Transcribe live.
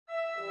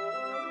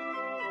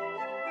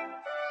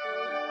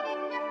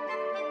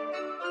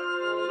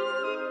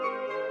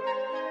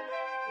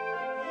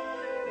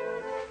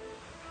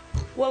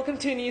Welcome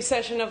to a new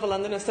session of the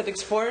London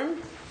Aesthetics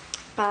Forum.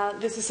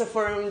 This is a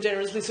forum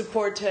generously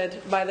supported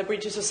by the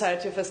British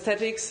Society of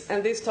Aesthetics,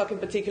 and this talk in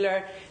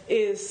particular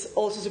is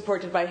also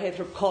supported by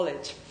Haythorpe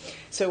College,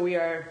 so we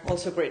are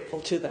also grateful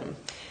to them.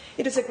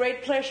 It is a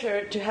great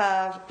pleasure to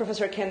have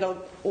Professor Kendall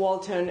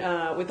Walton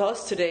with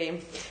us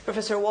today.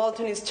 Professor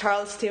Walton is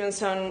Charles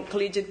Stevenson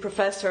Collegiate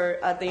Professor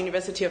at the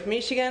University of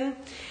Michigan.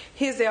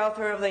 He is the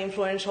author of the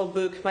influential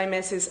book My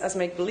Messes as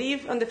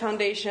Make-Believe on the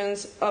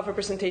Foundations of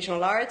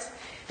Representational Arts,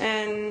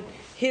 and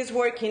he's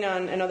working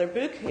on another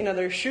book, In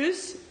Other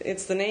Shoes,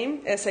 it's the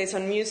name, Essays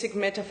on Music,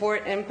 Metaphor,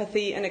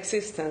 Empathy, and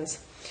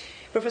Existence.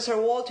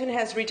 Professor Walton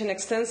has written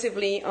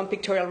extensively on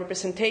pictorial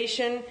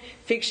representation,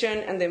 fiction,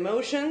 and the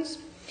emotions,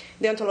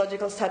 the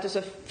ontological status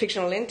of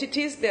fictional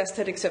entities, the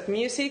aesthetics of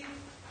music,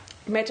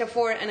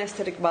 metaphor, and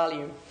aesthetic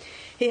value.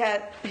 He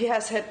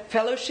has had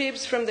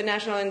fellowships from the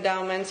National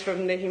Endowments for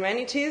the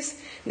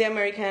Humanities, the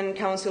American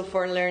Council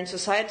for Learned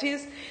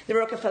Societies, the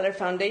Rockefeller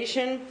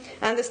Foundation,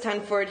 and the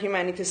Stanford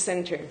Humanities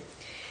Center.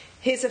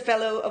 He is a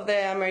fellow of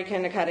the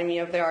American Academy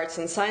of the Arts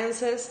and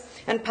Sciences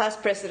and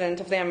past president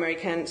of the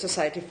American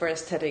Society for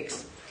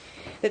Aesthetics.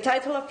 The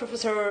title of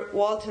Professor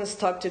Walton's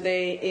talk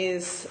today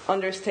is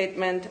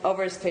Understatement,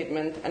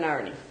 Overstatement, and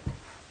Irony.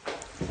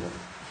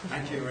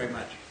 Thank you very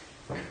much.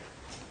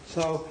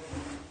 So,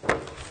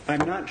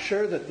 I'm not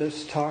sure that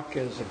this talk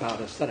is about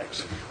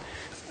aesthetics.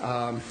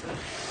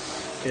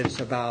 It's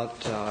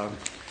about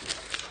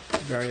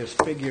various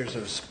figures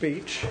of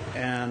speech,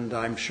 and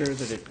I'm sure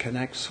that it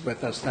connects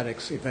with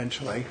aesthetics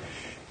eventually,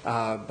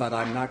 but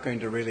I'm not going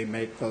to really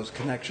make those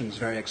connections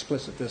very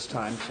explicit this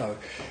time, so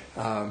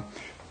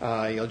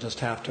you'll just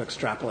have to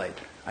extrapolate,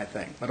 I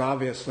think. But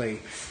obviously,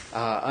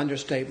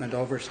 understatement,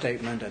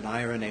 overstatement, and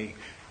irony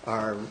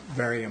are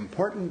very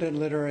important in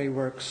literary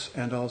works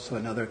and also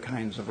in other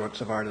kinds of works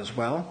of art as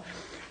well.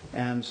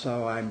 And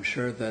so I'm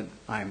sure that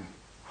I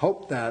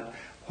hope that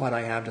what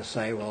I have to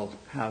say will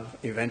have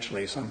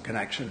eventually some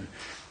connection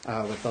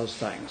with those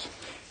things.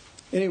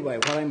 Anyway,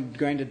 what I'm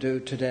going to do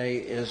today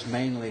is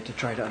mainly to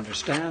try to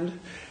understand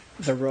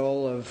the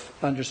role of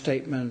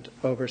understatement,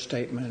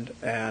 overstatement,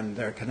 and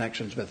their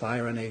connections with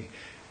irony,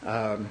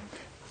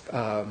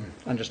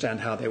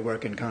 understand how they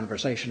work in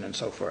conversation and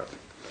so forth.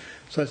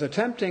 So it's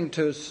attempting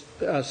to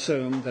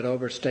assume that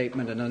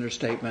overstatement and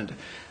understatement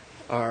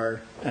are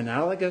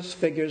analogous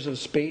figures of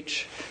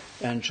speech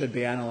and should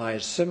be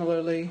analyzed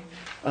similarly.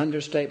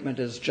 Understatement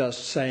is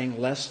just saying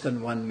less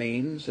than one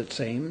means, it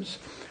seems,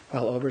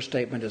 while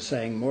overstatement is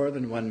saying more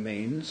than one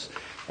means,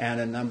 and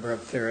a number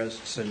of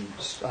theorists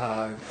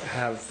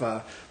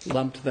have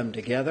lumped them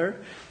together.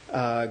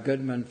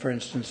 Goodman, for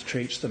instance,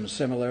 treats them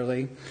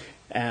similarly.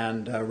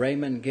 And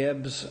Raymond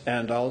Gibbs,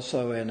 and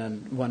also in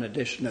one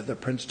edition of the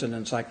Princeton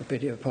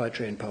Encyclopedia of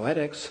Poetry and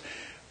Poetics,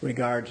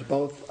 regards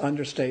both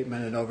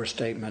understatement and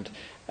overstatement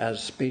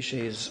as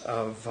species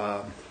of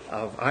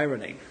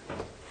irony.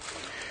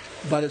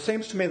 But it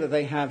seems to me that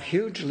they have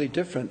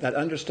that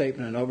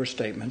understatement and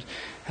overstatement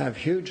have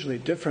hugely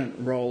different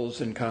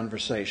roles in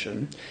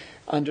conversation.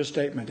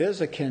 Understatement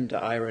is akin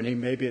to irony.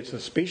 Maybe it's a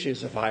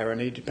species of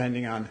irony,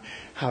 depending on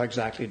how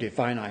exactly you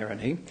define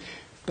irony.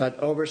 But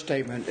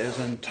overstatement is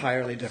an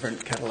entirely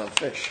different kettle of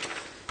fish.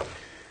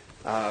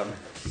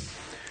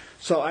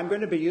 So I'm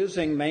going to be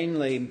using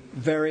mainly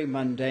very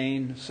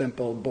mundane,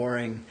 simple,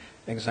 boring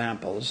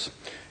examples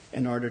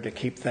in order to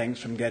keep things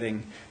from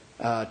getting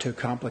too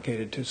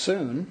complicated too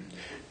soon.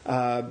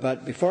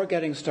 But before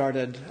getting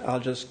started,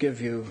 I'll just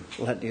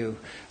let you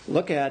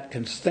look at,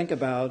 think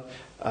about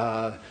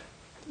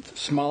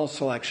small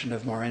selection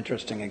of more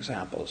interesting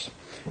examples.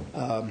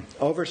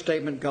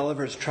 Overstatement,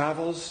 Gulliver's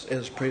Travels,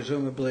 is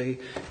presumably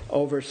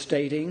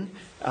overstating,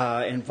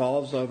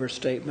 involves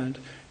overstatement,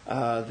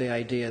 the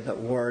idea that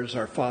wars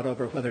are fought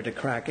over whether to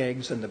crack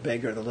eggs in the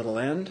big or the little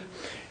end.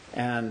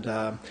 And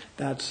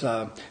that's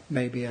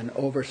maybe an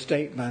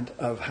overstatement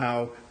of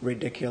how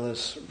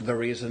ridiculous the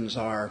reasons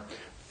are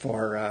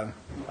for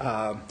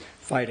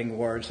fighting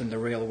wars in the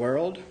real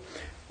world.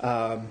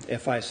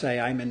 If I say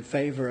I'm in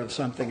favor of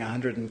something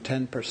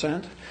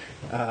 110%,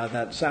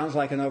 that sounds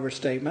like an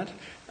overstatement,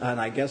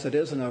 and I guess it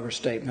is an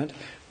overstatement,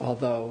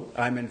 although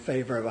I'm in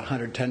favor of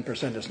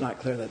 110%, it's not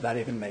clear that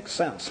even makes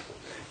sense.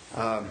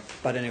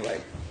 But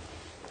anyway,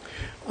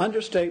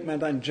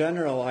 understatement in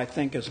general, I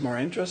think, is more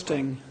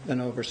interesting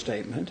than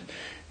overstatement.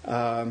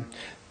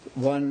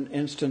 One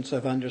instance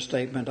of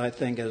understatement, I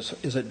think,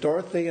 is it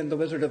Dorothy in The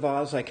Wizard of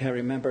Oz? I can't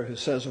remember, who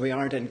says we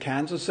aren't in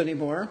Kansas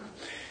anymore.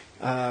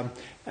 And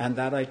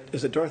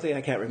is it Dorothy?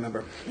 I can't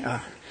remember.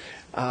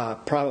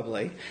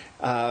 Probably.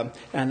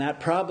 And that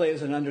probably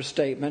is an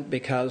understatement,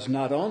 because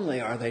not only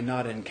are they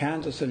not in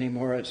Kansas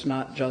anymore, it's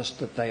not just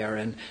that they are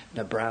in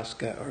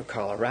Nebraska or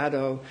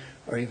Colorado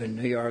or even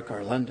New York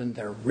or London.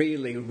 They're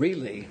really,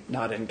 really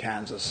not in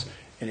Kansas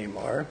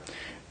anymore.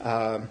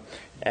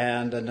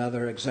 And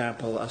another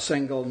example, a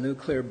single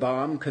nuclear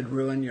bomb could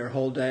ruin your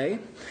whole day,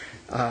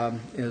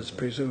 is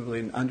presumably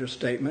an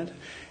understatement.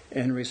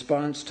 In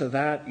response to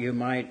that,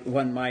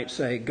 one might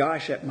say,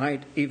 gosh, it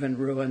might even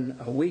ruin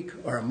a week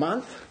or a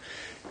month.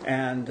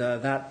 And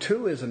that,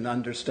 too, is an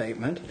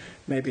understatement,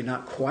 maybe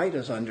not quite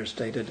as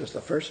understated as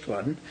the first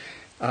one.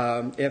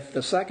 If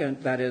the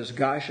second, that is,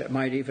 gosh, it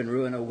might even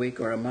ruin a week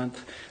or a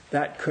month,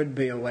 that could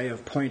be a way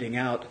of pointing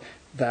out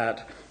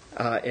that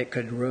it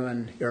could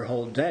ruin your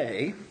whole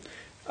day,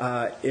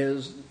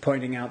 is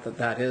pointing out that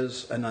that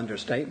is an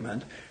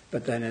understatement,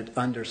 but then it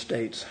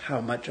understates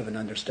how much of an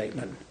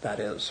understatement that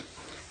is.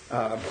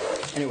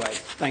 Anyway,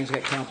 things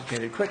get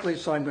complicated quickly,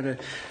 so I'm going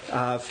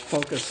to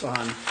focus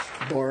on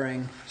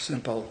boring,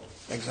 simple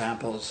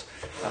examples,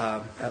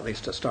 at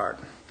least to start.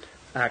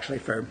 Actually,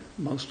 for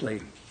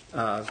mostly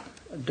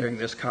during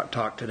this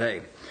talk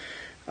today.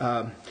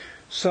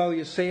 So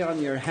you see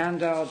on your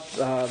handout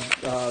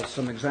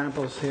some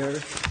examples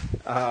here.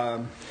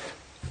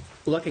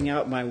 Looking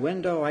out my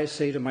window, I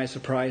see to my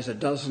surprise a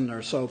dozen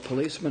or so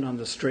policemen on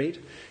the street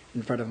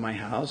in front of my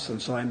house,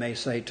 and so I may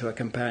say to a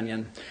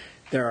companion,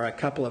 there are a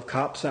couple of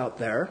cops out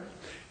there.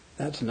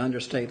 That's an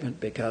understatement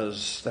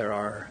because there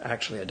are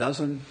actually a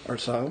dozen or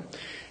so.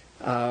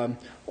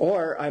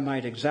 Or I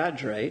might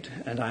exaggerate,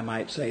 and I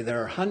might say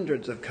there are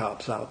hundreds of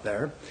cops out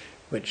there,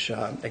 which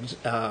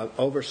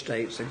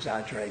overstates,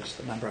 exaggerates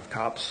the number of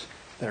cops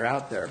that are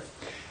out there.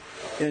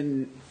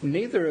 In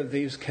neither of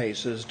these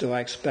cases do I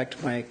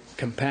expect my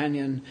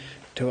companion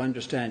to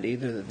understand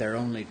either that there are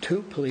only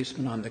two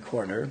policemen on the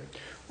corner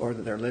or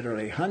that there are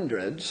literally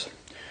hundreds.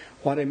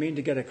 What I mean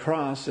to get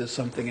across is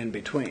something in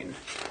between.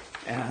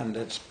 And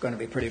it's going to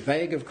be pretty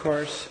vague, of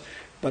course,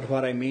 but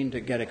what I mean to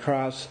get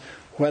across,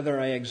 whether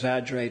I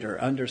exaggerate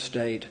or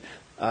understate,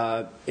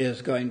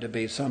 is going to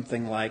be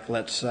something like,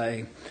 let's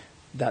say,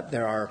 that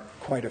there are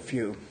quite a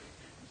few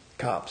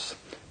cops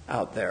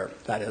out there.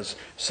 That is,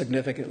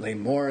 significantly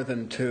more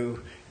than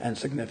 2 and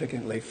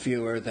significantly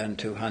fewer than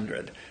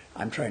 200.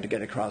 I'm trying to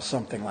get across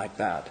something like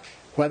that.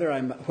 Whether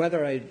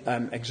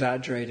I'm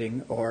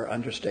exaggerating or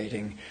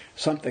understating,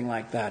 something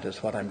like that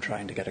is what I'm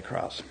trying to get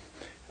across.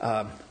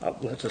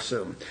 Let's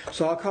assume.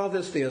 So I'll call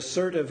this the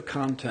assertive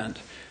content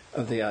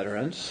of the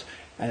utterance,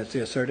 and it's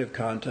the assertive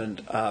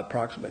content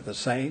approximately the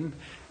same.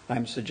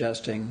 I'm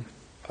suggesting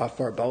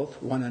for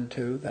both 1 and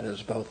 2, that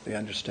is both the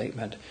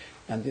understatement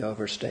and the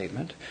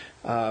overstatement.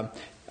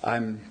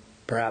 I'm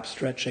perhaps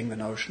stretching the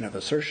notion of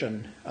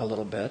assertion a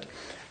little bit.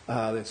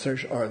 The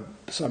assertion, or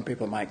some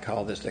people might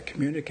call this the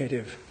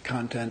communicative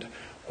content,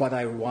 what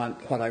I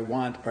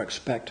want or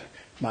expect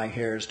my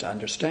hearers to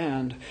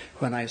understand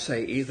when I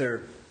say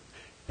either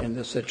in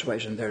this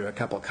situation there are a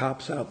couple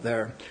cops out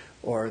there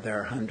or there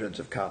are hundreds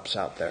of cops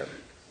out there.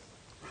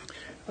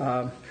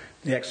 The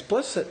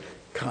explicit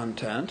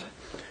content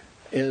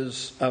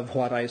is of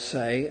what I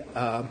say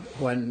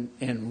when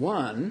in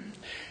 1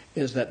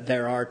 is that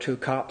there are 2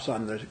 cops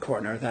on the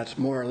corner. That's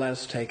more or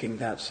less taking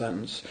that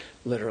sentence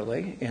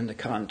literally in the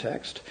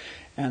context.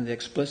 And the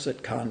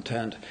explicit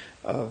content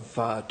of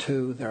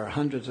 2, there are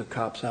hundreds of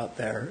cops out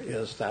there,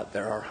 is that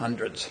there are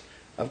hundreds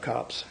of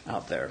cops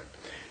out there.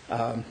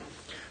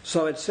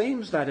 So it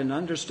seems that in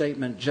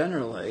understatement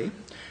generally,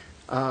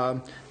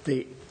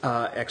 the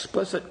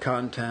explicit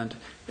content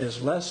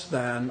is less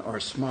than or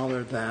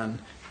smaller than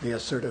the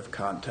assertive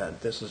content.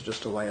 This is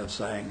just a way of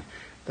saying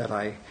that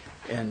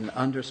in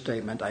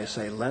understatement, I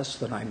say less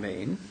than I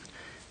mean,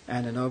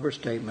 and in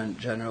overstatement,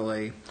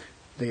 generally,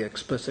 the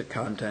explicit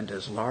content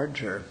is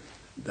larger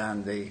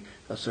than the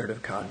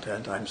assertive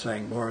content. I'm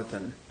saying more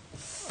than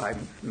I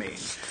mean.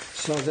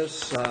 So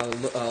this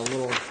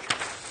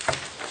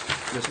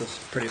this is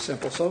pretty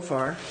simple so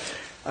far.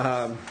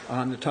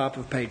 On the top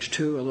of page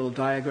 2, a little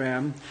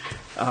diagram.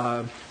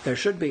 There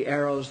should be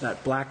arrows.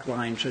 That black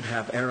line should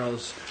have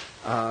arrows,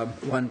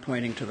 one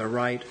pointing to the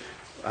right,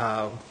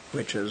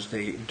 which is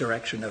the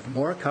direction of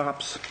more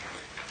cops,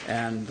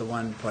 and the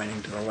one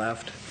pointing to the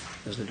left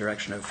is the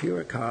direction of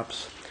fewer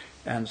cops.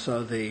 And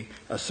so the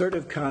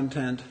assertive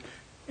content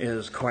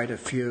is quite a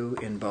few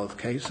in both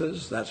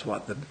cases. That's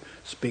what the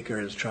speaker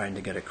is trying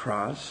to get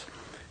across.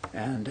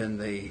 And in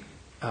the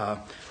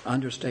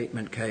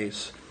understatement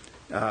case,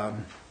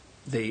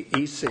 the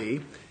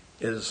EC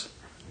is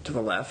to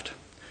the left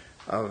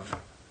of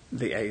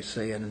the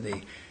AC, and in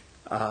the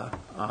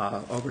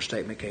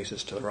overstatement case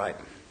is to the right.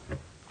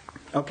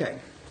 Okay.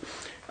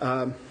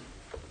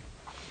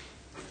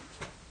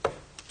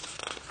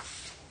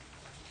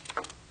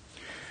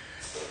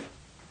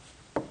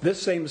 This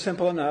seems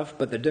simple enough,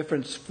 but the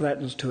difference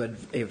threatens to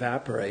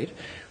evaporate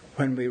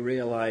when we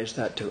realize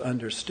that to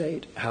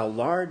understate how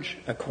large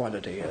a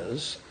quantity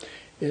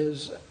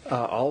is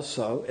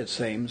also, it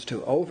seems,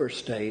 to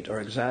overstate or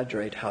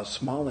exaggerate how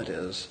small it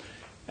is,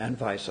 and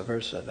vice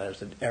versa. That is,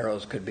 the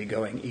arrows could be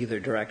going either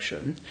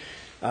direction.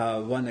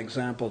 One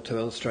example to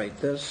illustrate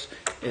this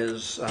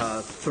is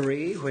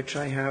 3, which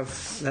I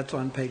have, that's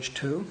on page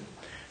 2.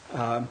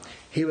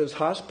 He was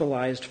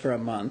hospitalized for a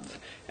month,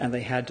 and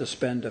they had to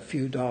spend a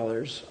few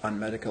dollars on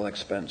medical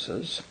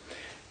expenses.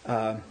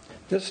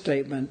 This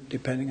statement,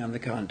 depending on the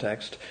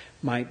context,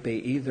 might be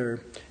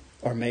either,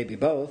 or maybe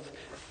both,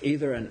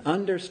 either an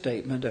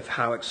understatement of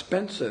how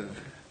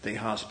expensive the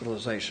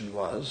hospitalization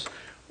was,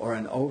 or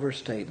an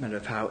overstatement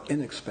of how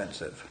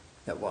inexpensive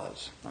it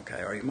was.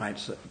 Okay, or you might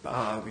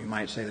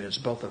say that it's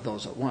both of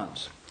those at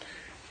once.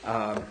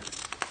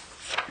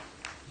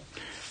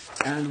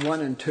 And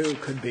 1 and 2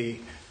 could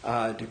be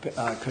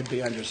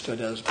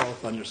understood as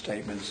both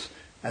understatements.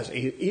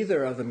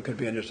 Either of them could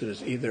be understood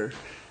as either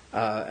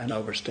an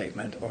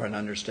overstatement or an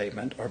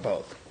understatement or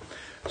both.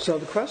 So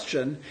the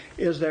question,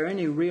 is there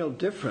any real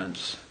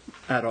difference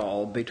at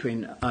all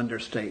between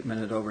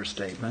understatement and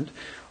overstatement?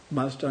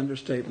 Must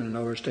understatement and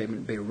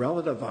overstatement be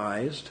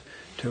relativized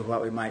to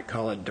what we might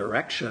call a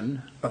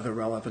direction of the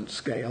relevant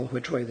scale,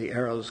 which way the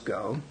arrows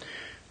go?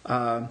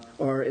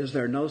 Or is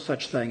there no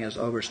such thing as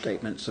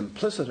overstatement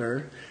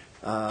simpliciter,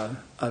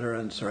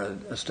 utterance or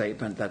a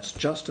statement that's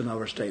just an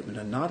overstatement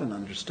and not an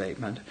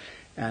understatement?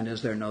 And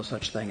is there no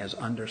such thing as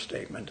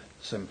understatement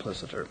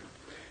simpliciter?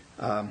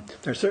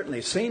 There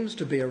certainly seems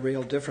to be a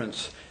real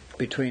difference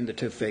between the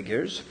two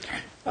figures.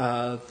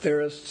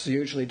 Theorists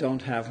usually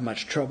don't have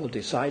much trouble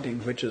deciding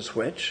which is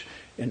which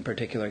in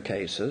particular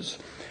cases.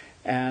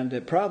 And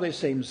it probably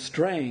seems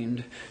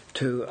strained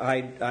to,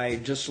 I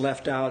just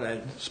left out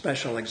a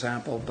special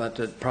example, but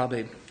it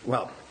probably,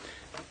 well,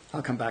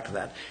 I'll come back to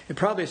that. It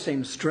probably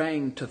seems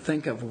strained to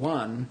think of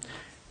one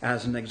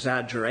as an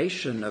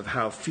exaggeration of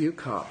how few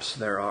cops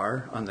there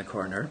are on the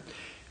corner,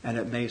 and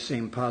it may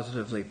seem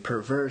positively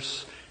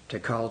perverse to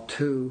call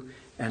 2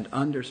 an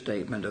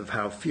understatement of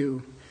how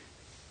few.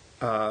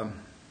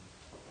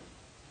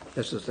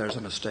 There's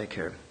a mistake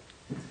here.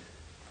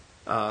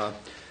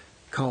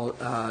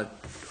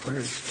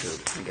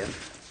 Where's 2 again?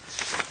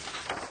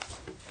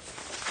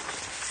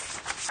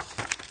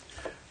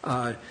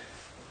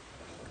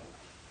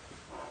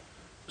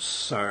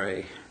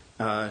 Sorry.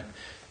 It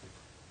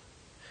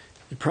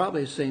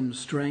probably seems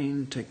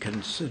strange to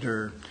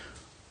consider,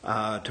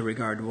 to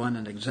regard 1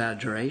 an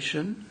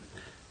exaggeration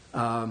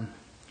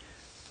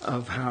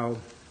of how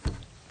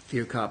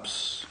few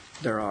cops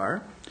there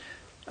are,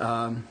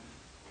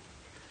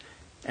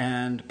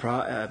 and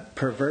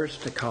perverse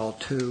to call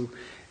 2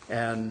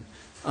 an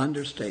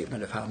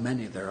understatement of how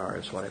many there are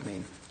is what I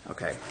mean.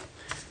 Okay.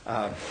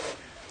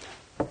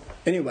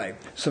 Anyway,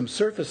 some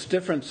surface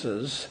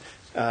differences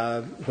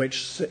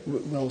which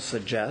will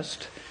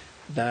suggest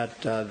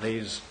that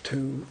these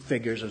 2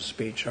 figures of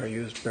speech are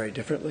used very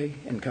differently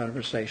in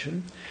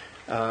conversation.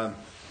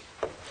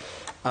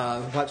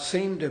 What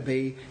seem to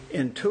be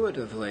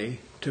intuitively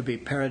to be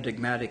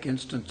paradigmatic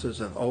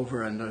instances of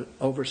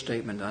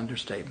overstatement and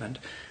understatement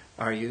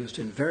are used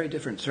in very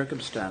different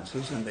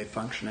circumstances, and they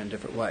function in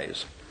different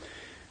ways.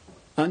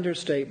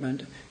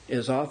 Understatement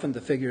is often the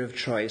figure of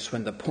choice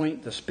when the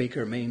point the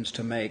speaker means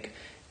to make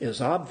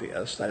is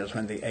obvious, that is,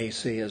 when the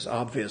AC is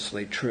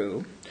obviously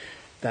true,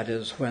 that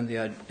is, when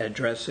the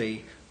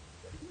addressee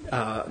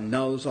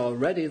knows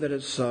already that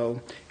it's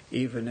so,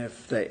 even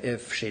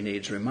if she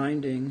needs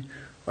reminding,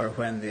 or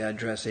when the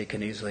addressee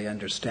can easily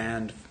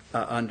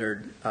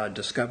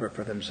discover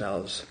for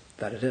themselves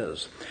that it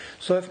is.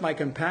 So if my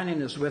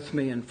companion is with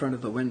me in front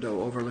of the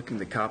window overlooking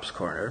the cop's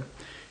corner,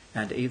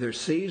 and either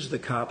sees the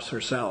cops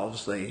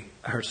herself, the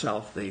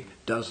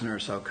dozen or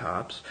so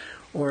cops,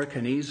 or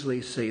can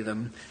easily see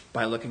them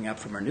by looking up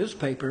from her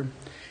newspaper,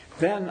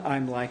 then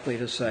I'm likely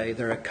to say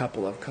there are a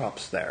couple of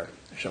cops there.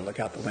 She'll look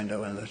out the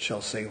window and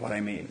she'll see what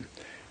I mean,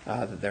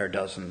 that there are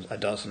a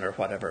dozen or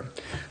whatever.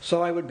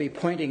 So I would be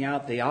pointing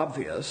out the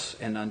obvious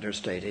in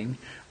understating,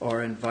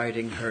 or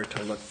inviting her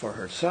to look for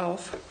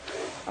herself.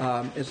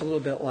 It's a little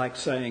bit like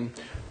saying,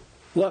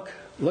 look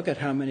at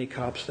how many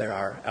cops there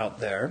are out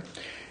there.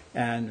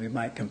 And we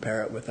might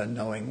compare it with a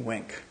knowing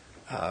wink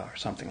or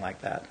something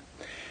like that.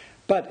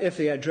 But if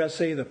the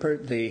addressee,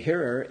 the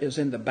hearer, is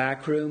in the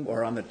back room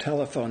or on the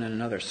telephone in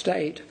another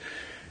state,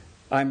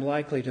 I'm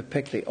likely to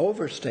pick the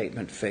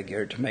overstatement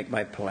figure to make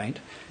my point,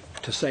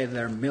 to say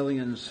there are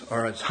millions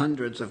or it's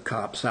hundreds of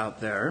cops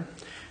out there,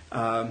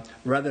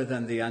 rather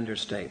than the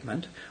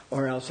understatement.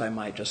 Or else I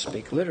might just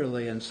speak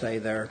literally and say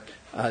there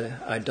are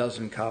a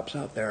dozen cops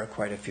out there, or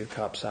quite a few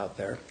cops out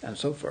there, and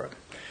so forth.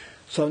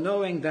 So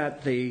knowing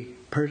that the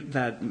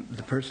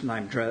person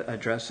I'm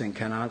addressing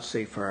cannot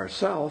see for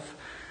herself,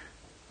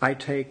 I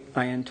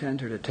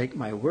intend her to take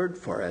my word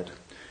for it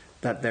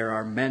that there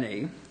are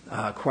many,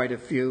 quite a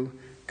few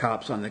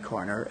cops on the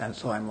corner, and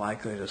so I'm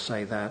likely to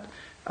say that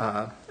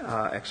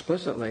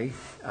explicitly,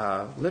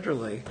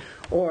 literally,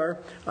 or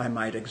I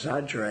might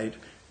exaggerate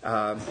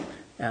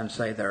and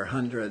say there are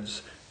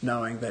hundreds,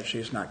 knowing that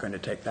she's not going to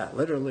take that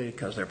literally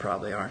because there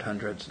probably aren't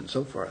hundreds, and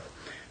so forth.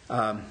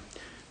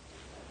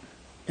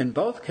 In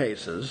both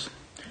cases,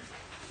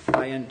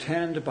 I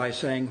intend, by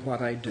saying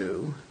what I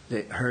do,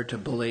 her to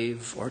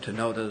believe or to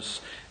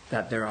notice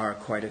that there are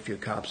quite a few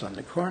cops on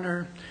the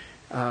corner.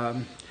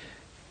 In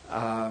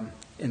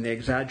the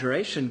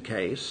exaggeration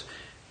case,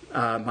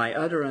 my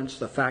utterance,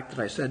 the fact that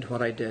I said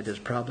what I did, is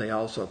probably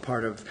also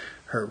part of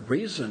her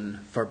reason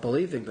for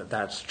believing that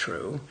that's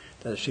true,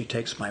 that she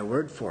takes my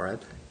word for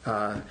it.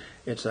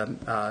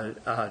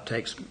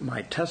 Takes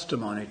my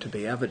testimony to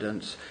be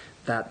evidence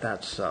that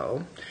that's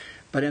so.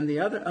 But in the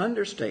other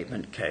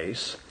understatement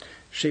case,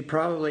 she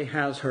probably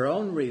has her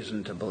own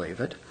reason to believe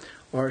it,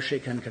 or she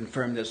can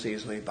confirm this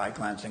easily by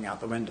glancing out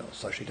the window.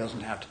 So she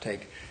doesn't have to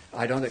take,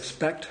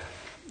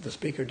 the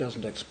speaker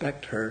doesn't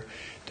expect her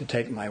to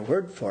take my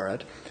word for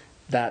it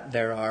that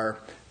there are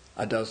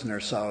a dozen or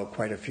so,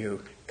 quite a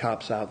few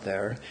cops out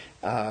there.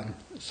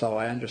 So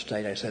I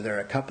understate, I say there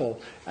are a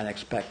couple, and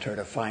expect her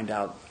to find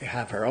out,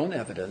 have her own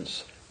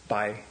evidence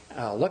by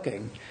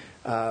looking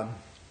for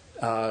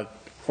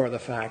the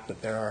fact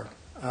that there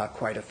are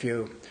quite a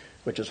few,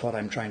 which is what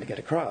I'm trying to get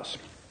across.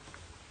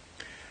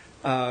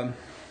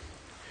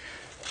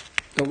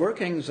 The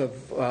workings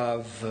of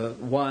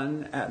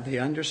the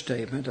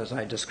understatement, as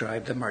I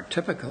described them, are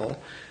typical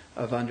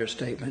of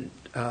understatement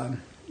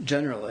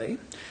generally,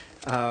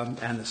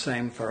 and the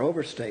same for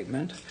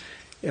overstatement.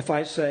 If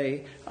I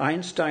say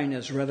Einstein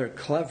is rather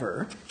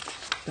clever,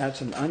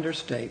 that's an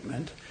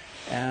understatement,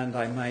 and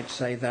I might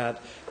say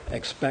that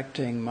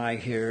expecting my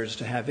hearers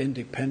to have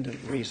independent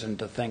reason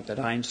to think that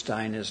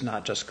Einstein is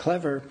not just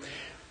clever,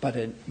 but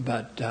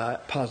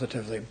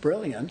positively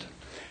brilliant.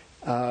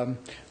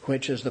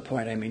 Which is the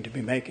point I mean to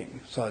be making.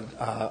 So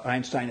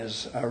Einstein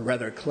is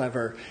rather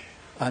clever,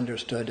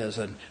 understood as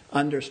an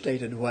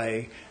understated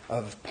way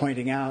of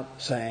pointing out,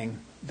 saying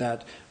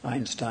that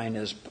Einstein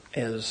is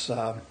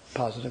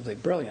positively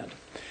brilliant.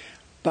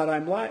 But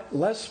I'm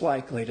less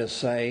likely to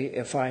say,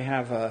 if I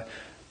have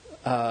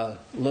a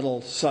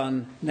little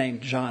son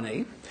named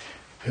Johnny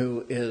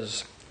who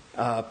is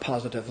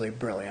positively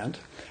brilliant,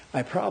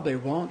 I probably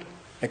won't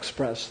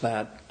express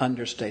that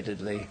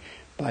understatedly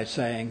by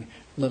saying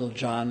little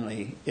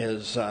Johnny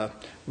is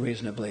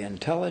reasonably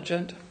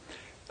intelligent,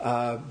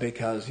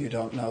 because you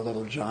don't know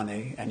little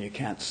Johnny and you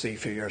can't see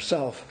for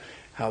yourself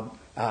how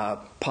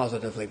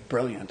positively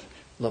brilliant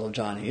little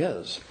Johnny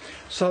is.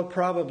 So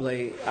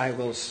probably I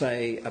will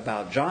say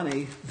about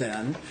Johnny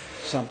then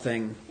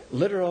something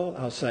literal.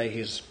 I'll say he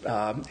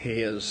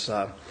is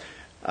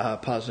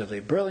positively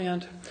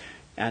brilliant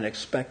and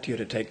expect you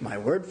to take my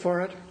word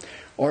for it.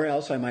 Or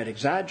else I might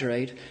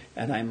exaggerate,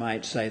 and I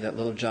might say that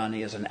little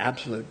Johnny is an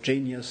absolute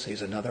genius.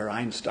 He's another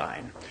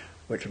Einstein,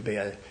 which would be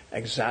an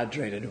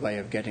exaggerated way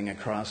of getting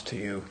across to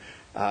you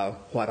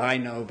what I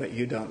know, but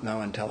you don't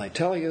know until I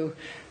tell you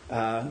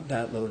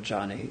that little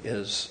Johnny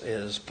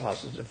is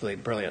positively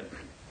brilliant.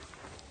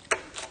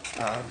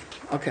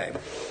 Okay.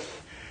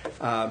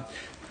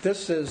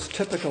 This is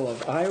typical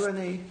of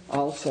irony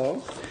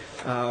also.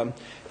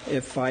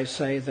 If I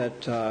say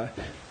that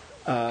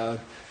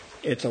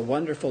it's a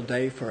wonderful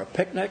day for a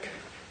picnic.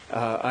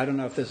 I don't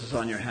know if this is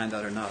on your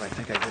handout or not. I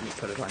think I didn't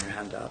put it on your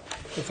handout.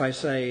 If I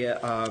say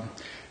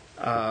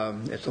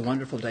it's a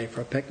wonderful day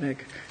for a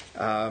picnic,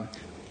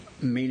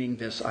 meaning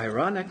this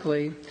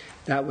ironically,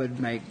 that would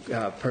make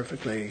a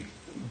perfectly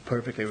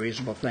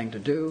reasonable thing to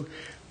do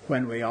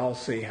when we all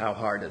see how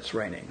hard it's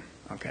raining.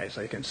 Okay,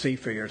 so you can see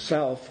for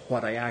yourself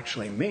what I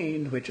actually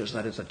mean, which is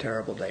that it's a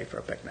terrible day for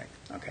a picnic.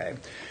 Okay,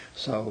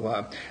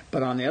 so,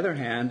 but on the other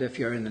hand, if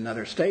you're in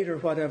another state or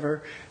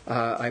whatever,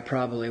 I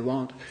probably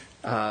won't,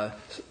 or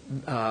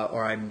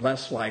I'm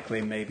less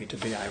likely maybe to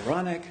be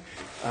ironic,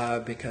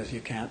 because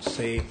you can't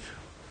see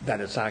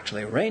that it's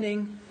actually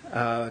raining,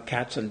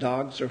 cats and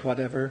dogs or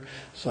whatever,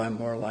 so I'm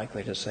more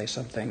likely to say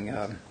something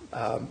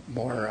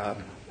more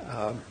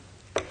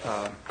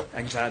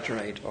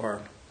exaggerate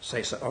or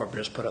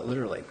just put it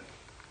literally.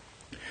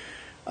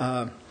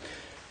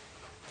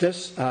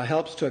 This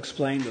helps to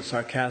explain the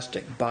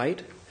sarcastic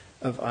bite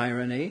of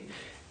irony.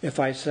 If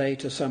I say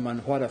to someone,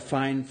 "What a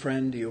fine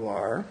friend you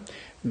are,"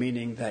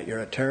 meaning that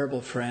you're a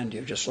terrible friend,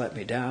 you've just let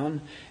me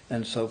down,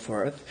 and so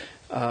forth,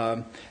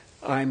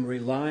 I'm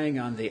relying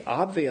on the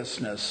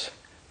obviousness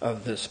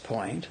of this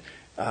point.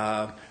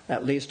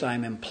 At least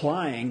I'm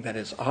implying that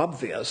it's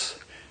obvious,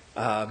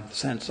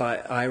 since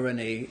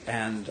irony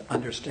and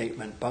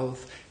understatement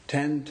both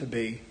tend to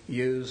be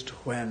used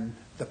when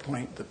the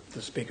point that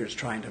the speaker's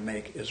trying to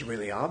make is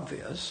really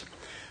obvious.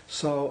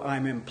 So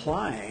I'm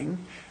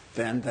implying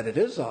then that it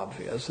is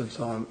obvious, and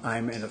so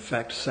I'm in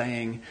effect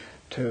saying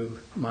to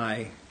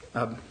my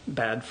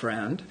bad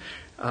friend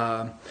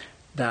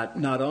that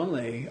not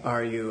only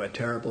are you a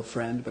terrible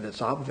friend, but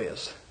it's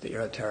obvious that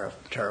you're a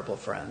terrible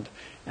friend.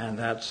 And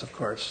that's, of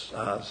course,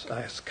 a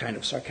kind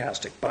of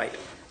sarcastic bite.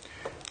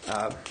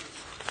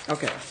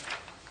 Okay.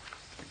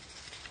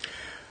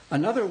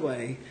 Another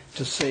way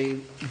to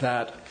see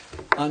that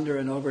under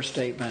an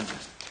overstatement,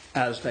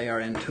 as they are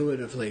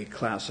intuitively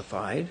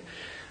classified,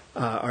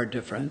 are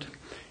different,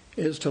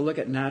 is to look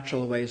at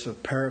natural ways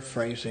of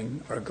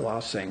paraphrasing or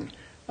glossing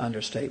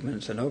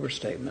understatements and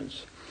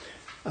overstatements.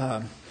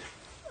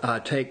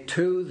 Take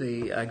two,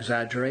 the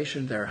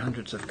exaggeration. There are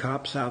hundreds of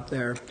cops out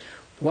there.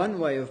 One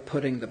way of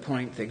putting the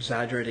point the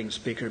exaggerating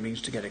speaker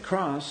means to get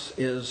across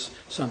is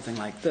something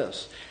like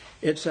this.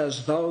 It's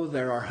as though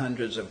there are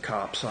hundreds of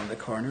cops on the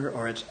corner,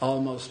 or it's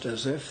almost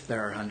as if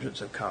there are hundreds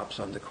of cops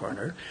on the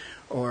corner,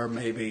 or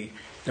maybe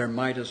there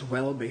might as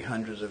well be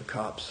hundreds of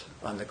cops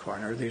on the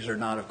corner. These are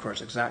not, of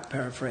course, exact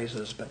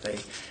paraphrases, but they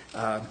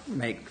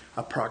make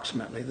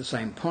approximately the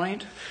same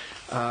point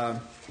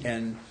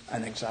in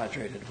an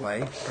exaggerated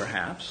way,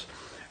 perhaps.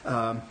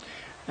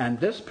 And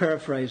this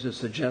paraphrase is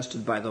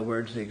suggested by the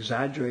words the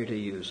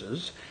exaggerator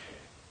uses,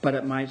 but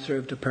it might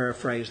serve to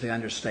paraphrase the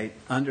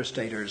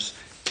understater's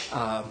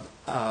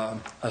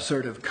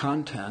assertive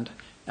content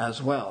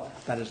as well.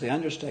 That is, the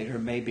understater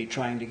may be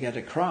trying to get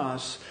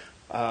across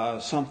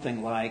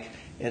something like,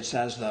 it's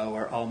as though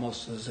or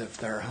almost as if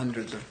there are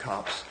hundreds of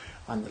cops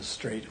on the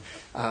street,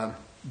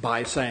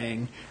 by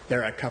saying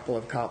there are a couple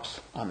of cops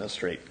on the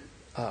street,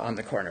 on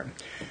the corner.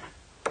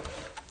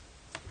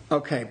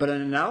 Okay, but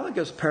an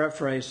analogous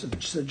paraphrase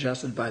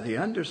suggested by the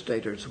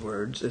understater's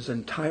words is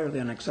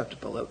entirely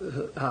unacceptable.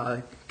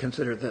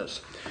 Consider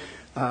this.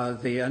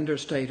 The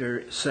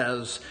understater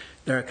says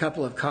there are a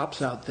couple of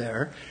cops out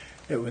there.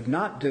 It would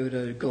not do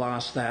to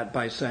gloss that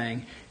by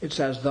saying it's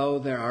as though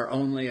there are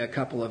only a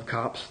couple of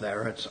cops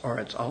there, it's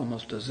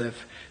almost as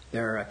if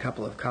there are a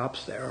couple of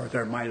cops there, or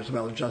there might as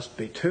well just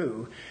be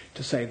two.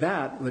 To say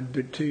that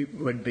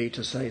would be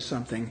to say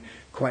something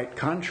quite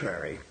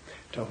contrary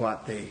to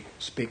what the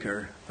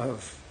speaker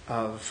of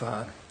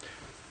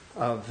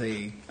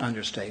the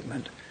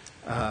understatement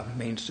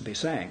means to be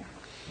saying.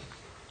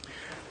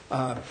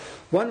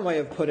 One way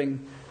of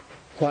putting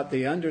what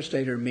the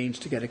understater means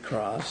to get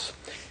across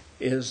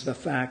is the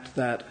fact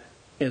that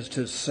is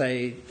to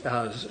say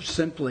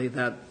simply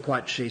that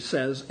what she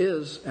says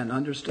is an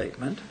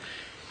understatement.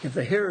 If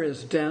the hearer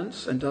is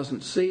dense and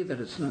doesn't see that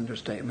it's an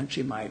understatement,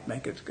 she might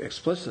make it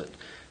explicit.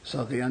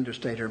 So the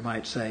understater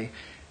might say,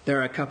 there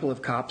are a couple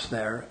of cops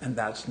there, and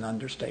that's an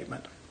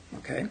understatement.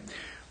 Okay?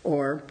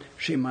 Or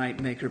she might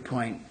make her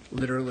point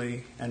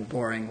literally and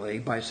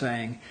boringly by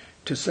saying,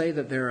 to say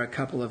that there are a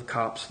couple of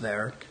cops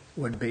there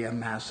would be a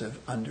massive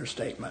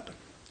understatement.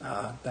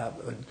 That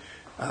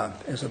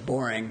is a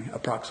boring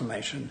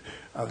approximation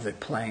of the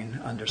plain,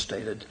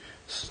 understated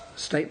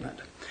statement.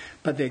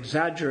 But the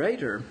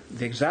exaggerator,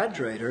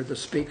 the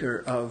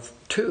speaker of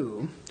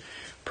two,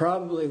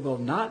 probably will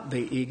not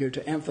be eager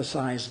to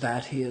emphasize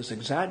that he is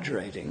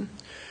exaggerating.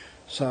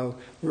 So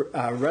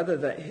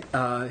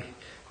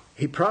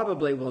he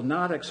probably will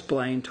not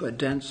explain to a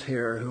dense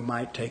hearer who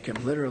might take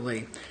him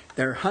literally,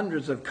 there are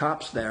hundreds of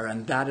cops there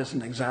and that is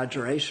an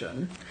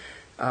exaggeration.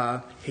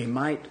 He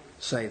might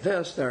say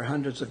this, there are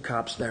hundreds of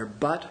cops there,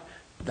 but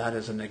that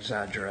is an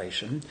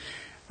exaggeration.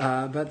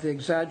 But the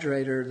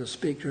exaggerator, the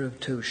speaker of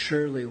two,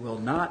 surely will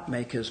not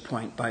make his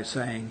point by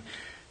saying,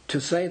 to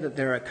say that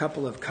there are a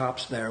couple of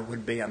cops there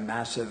would be a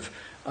massive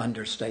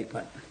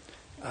understatement.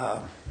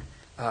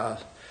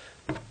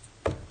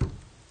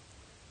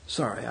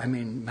 Sorry, I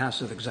mean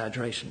massive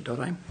exaggeration,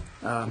 don't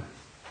I?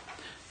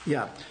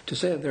 To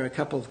say that there are a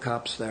couple of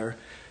cops there,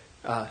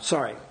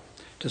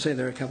 to say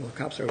there are a couple of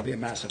cops there would be a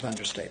massive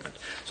understatement.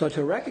 So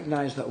to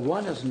recognize that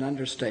one is an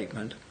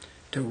understatement,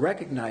 to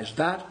recognize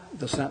that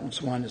the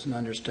sentence one is an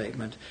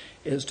understatement,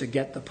 is to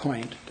get the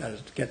point,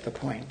 that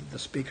the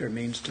speaker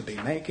means to be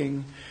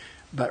making,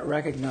 but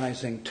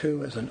recognizing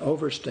two as an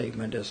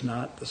overstatement is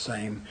not the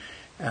same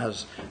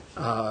as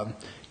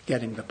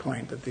getting the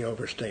point that the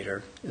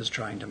overstater is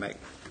trying to make.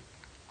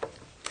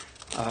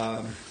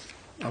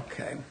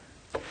 Okay.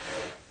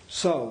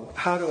 So,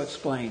 how to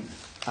explain,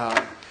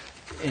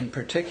 in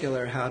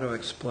particular, how to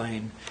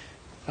explain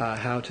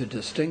how to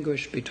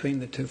distinguish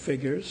between the two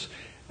figures,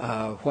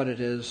 what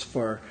it is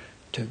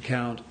to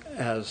count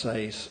as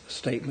a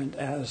statement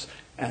as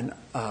an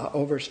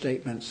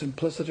overstatement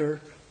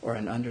simpliciter or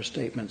an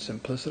understatement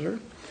simpliciter.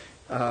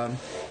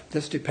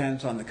 This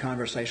depends on the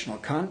conversational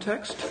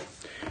context,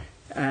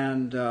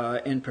 and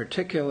in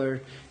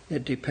particular,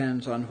 it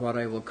depends on what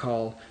I will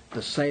call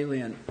the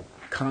salient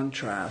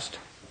contrast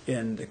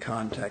in the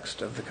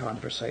context of the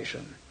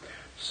conversation.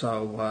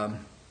 So,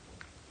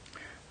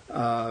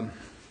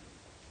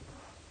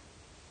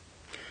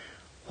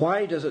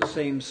 why does it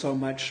seem so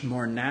much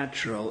more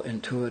natural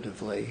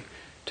intuitively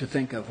to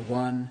think of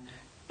one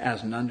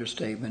as an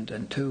understatement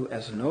and two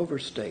as an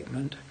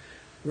overstatement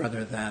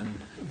rather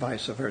than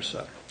vice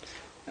versa?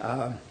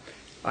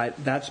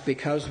 That's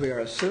because we are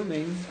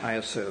assuming, I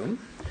assume,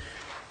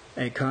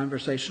 a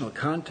conversational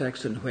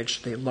context in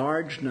which the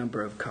large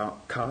number of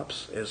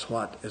cops is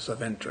what is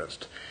of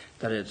interest.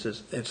 That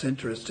it's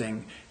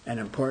interesting and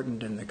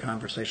important in the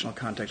conversational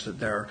context that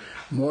there are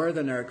more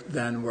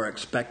than were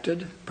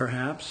expected,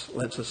 perhaps.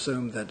 Let's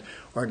assume that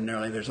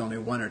ordinarily there's only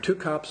one or two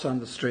cops on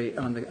the street,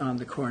 on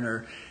the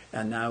corner,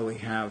 and now we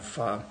have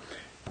a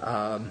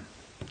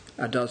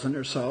dozen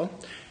or so.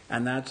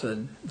 And that's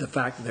the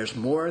fact that there's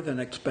more than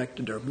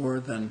expected or more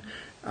than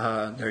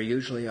there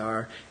usually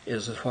are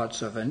is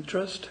what's of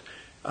interest.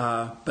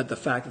 But the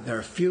fact that there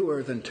are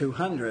fewer than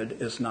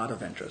 200 is not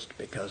of interest,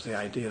 because the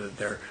idea that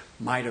there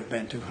might have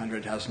been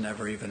 200 has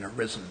never even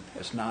arisen.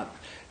 It's not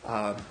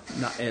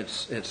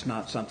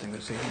something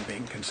that's even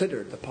being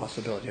considered, the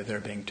possibility of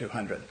there being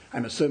 200.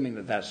 I'm assuming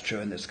that that's true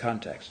in this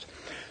context.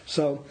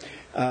 So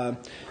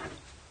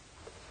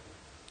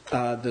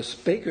the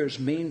speakers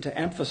mean to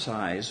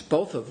emphasize,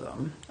 both of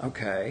them,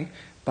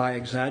 by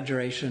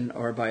exaggeration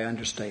or by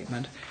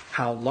understatement,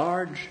 how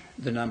large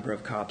the number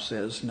of cops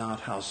is, not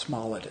how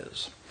small it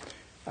is.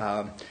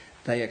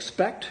 They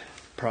expect,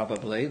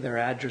 probably, their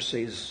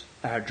adversaries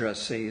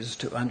addressees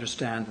to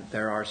understand that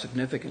there are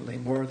significantly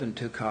more than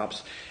 2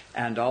 cops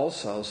and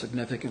also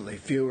significantly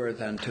fewer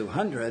than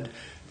 200.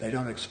 They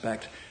don't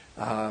expect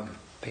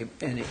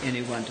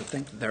anyone to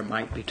think that there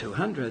might be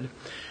 200.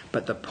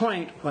 But the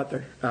point, what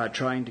they're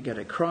trying to get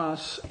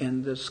across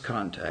in this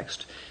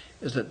context,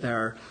 is that there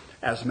are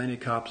as many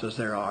cops as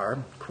there are,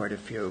 quite a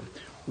few,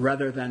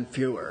 rather than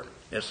fewer.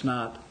 It's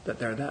not that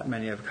there are that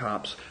many of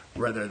cops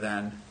rather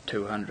than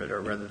 200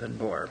 or rather than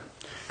more.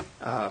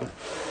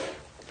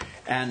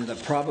 And the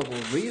probable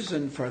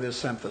reason for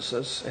this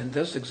emphasis in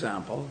this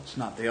example, it's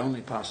not the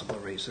only possible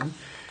reason,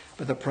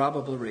 but the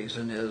probable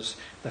reason is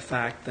the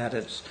fact that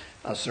it's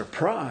a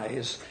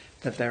surprise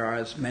that there are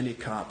as many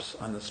cops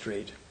on the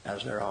street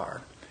as there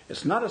are.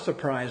 It's not a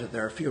surprise that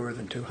there are fewer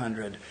than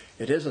 200.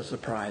 It is a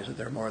surprise that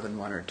there are more than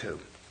 1 or 2.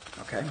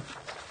 Okay?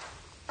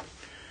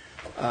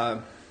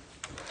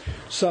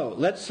 So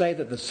let's say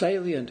that the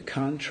salient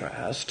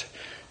contrast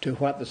to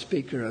what the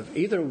speaker of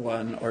either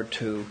 1 or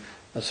 2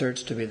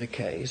 asserts to be the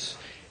case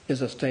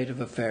is a state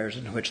of affairs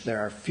in which there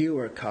are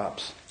fewer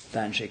cops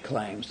than she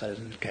claims. That is,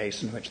 in the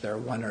case in which there are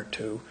 1 or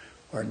 2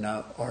 or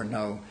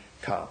no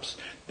cops.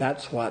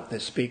 That's what the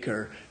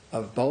speaker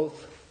of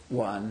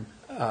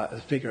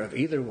the speaker of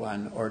either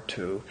 1 or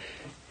 2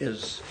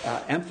 is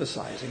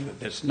emphasizing,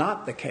 that it's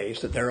not the case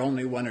that there are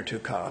only 1 or 2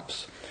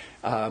 cops.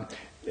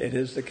 It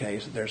is the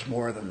case that there's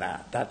more than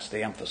that. That's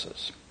the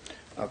emphasis.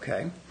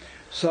 Okay?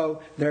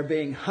 So there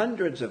being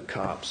hundreds of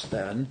cops,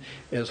 then,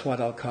 is what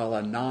I'll call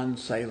a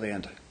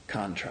non-salient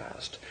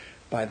contrast.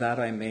 By that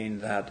I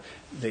mean that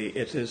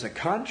it is a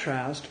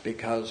contrast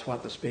because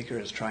what the speaker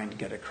is trying to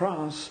get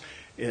across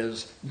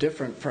is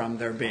different from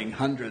there being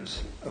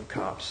hundreds of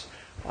cops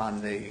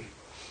on the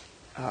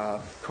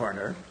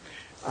corner.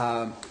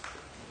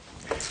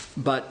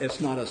 But it's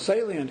not a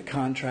salient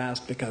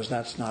contrast because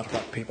that's not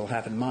what people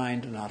have in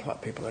mind, not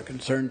what people are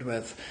concerned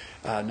with,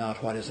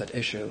 not what is at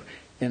issue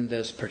in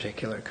this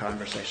particular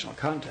conversational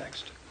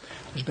context.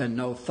 There's been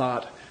no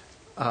thought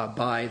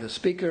by the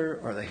speaker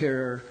or the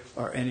hearer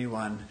or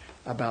anyone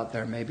about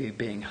there maybe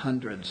being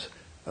hundreds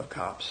of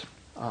cops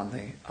on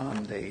the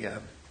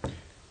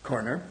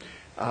corner.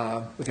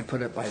 We can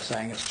put it by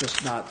saying it's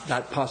just not,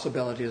 that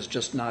possibility is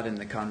just not in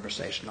the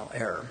conversational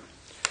error.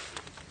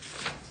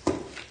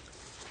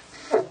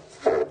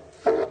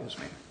 Excuse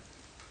me.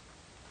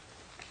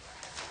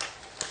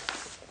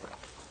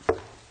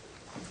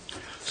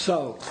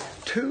 So,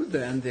 2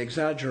 then, the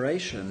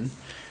exaggeration,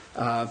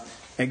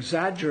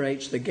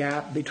 exaggerates the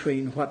gap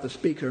between what the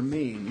speaker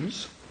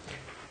means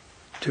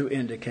to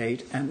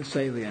indicate and the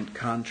salient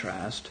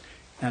contrast,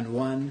 and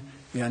 1,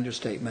 the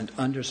understatement,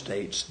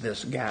 understates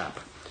this gap.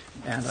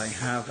 And I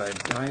have a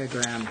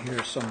diagram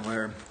here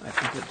somewhere. I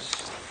think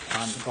it's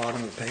on the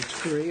bottom of page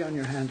 3 on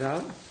your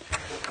handout.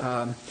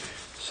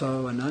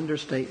 So an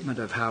understatement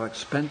of how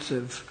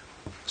expensive...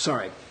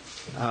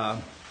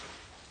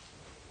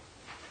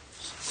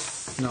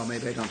 no,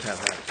 maybe I don't have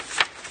that.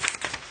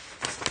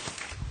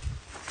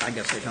 I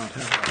guess I don't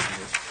have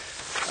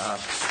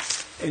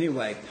that.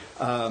 Anyway,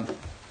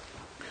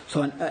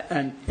 so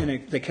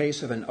in the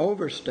case of an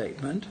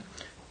overstatement,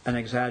 an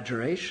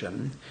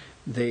exaggeration,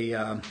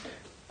 the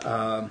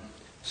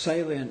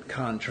salient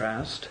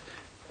contrast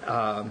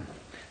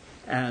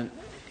and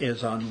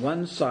is on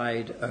one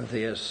side of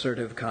the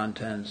assertive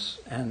contents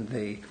and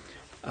the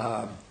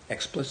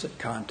explicit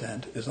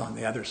content is on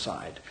the other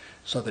side.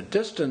 So the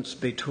distance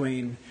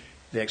between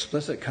the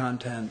explicit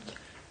content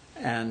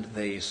and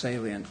the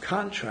salient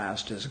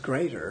contrast is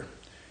greater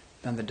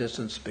than the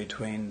distance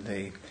between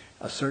the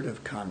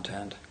assertive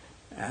content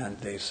and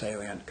the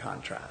salient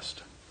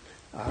contrast.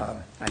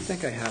 I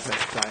think I have a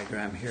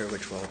diagram here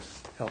which will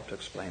help to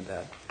explain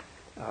that.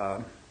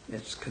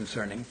 It's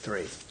concerning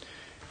 3.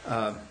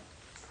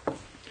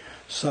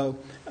 So,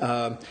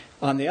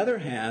 on the other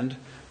hand,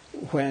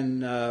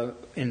 when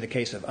in the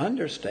case of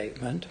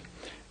understatement,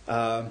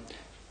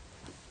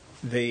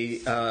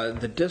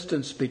 the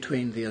distance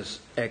between the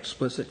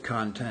explicit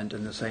content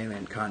and the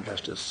salient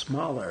contrast is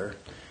smaller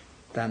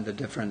than the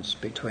difference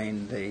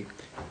between the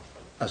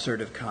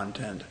assertive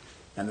content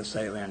and the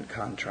salient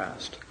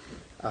contrast.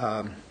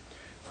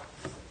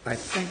 I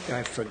think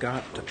I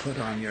forgot to put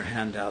on your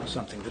handout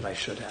something that I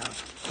should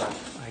have, but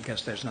I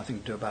guess there's nothing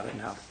to do about it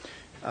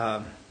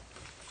now.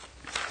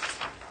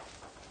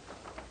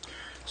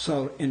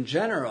 So, in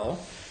general,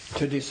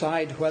 to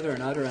decide whether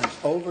an utterance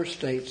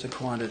overstates a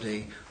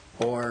quantity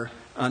or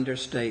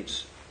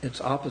understates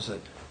its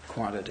opposite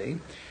quantity,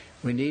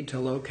 we need to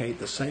locate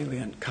the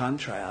salient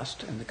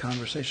contrast in the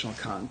conversational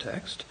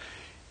context.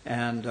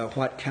 And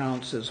what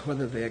counts is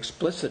whether the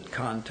explicit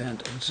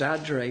content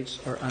exaggerates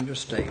or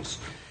understates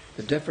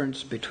the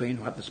difference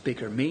between what the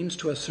speaker means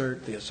to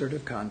assert, the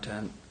assertive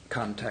content,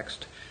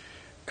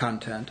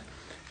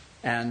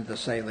 and the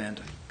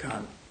salient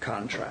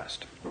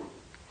contrast.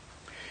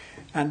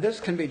 And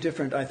this can be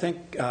different. I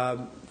think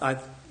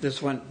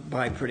this went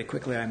by pretty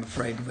quickly, I'm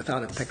afraid,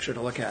 without a picture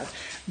to look at.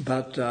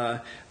 But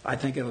I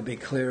think it will be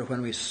clear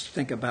when we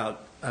think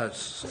about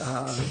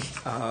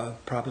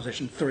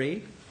Proposition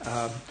 3.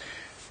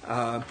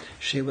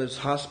 She was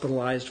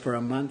hospitalized for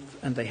a month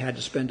and they had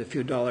to spend a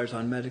few dollars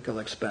on medical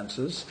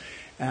expenses.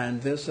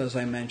 And this, as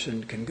I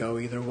mentioned, can go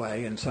either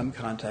way. In some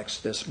contexts,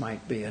 this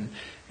might be an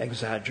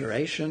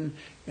exaggeration.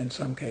 In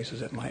some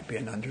cases, it might be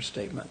an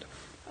understatement.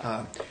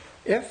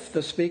 If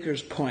the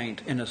speaker's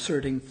point in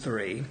asserting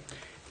 3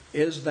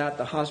 is that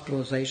the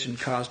hospitalization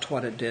cost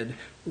what it did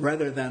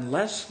rather than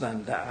less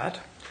than that,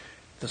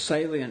 the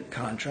salient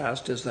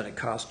contrast is that it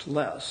cost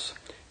less.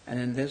 And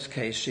in this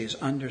case, she's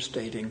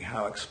understating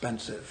how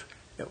expensive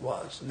it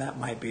was. And that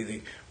might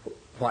be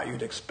what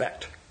you'd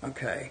expect.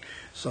 Okay,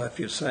 so if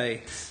you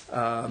say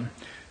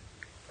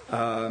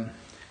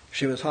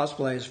she was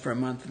hospitalized for a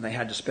month and they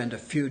had to spend a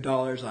few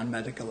dollars on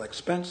medical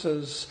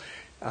expenses,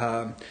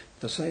 the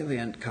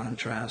salient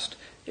contrast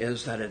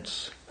is that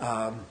it's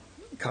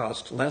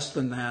cost less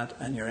than that,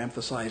 and you're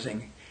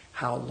emphasizing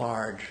how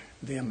large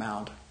the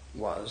amount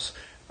was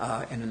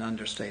in an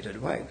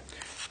understated way.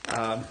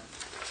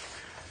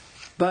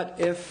 But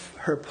if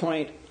her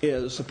point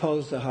is,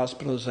 suppose the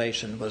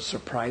hospitalization was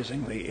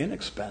surprisingly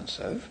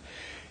inexpensive,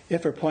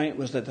 if her point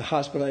was that the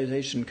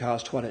hospitalization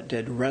cost what it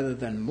did rather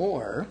than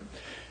more,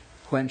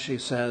 when she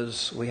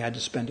says we had to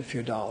spend a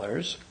few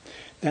dollars,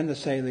 then the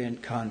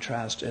salient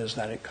contrast is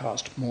that it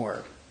cost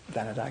more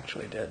than it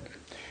actually did.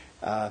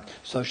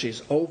 So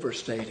she's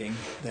overstating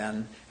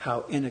then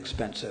how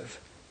inexpensive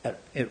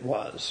it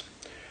was.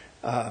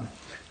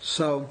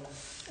 So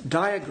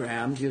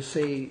diagrammed, you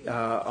see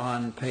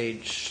on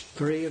page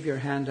 3 of your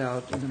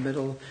handout in the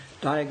middle,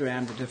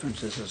 diagrammed the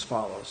differences as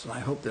follows. And I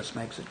hope this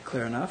makes it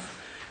clear enough.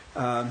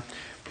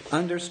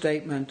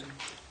 Understatement,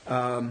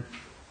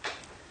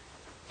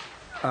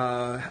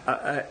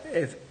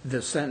 if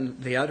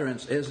the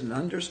utterance is an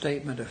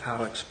understatement of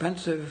how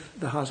expensive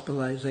the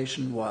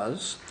hospitalization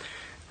was,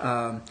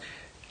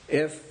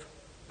 if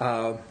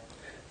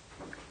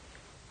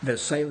the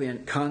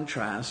salient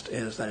contrast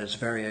is that it's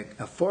very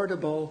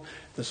affordable,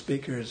 the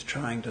speaker is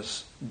trying to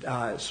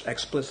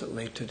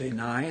explicitly to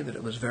deny that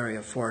it was very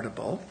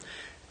affordable,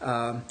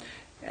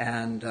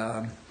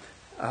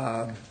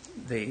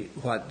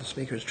 what the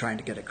speaker is trying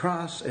to get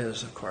across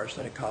is, of course,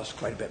 that it costs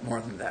quite a bit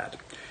more than that.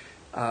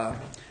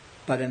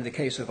 But in the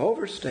case of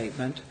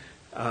overstatement,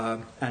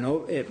 the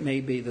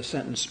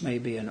sentence may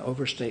be an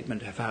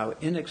overstatement of how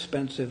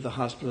inexpensive the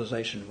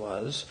hospitalization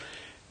was,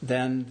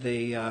 then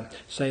the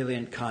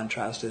salient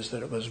contrast is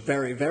that it was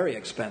very, very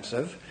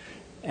expensive,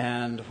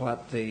 and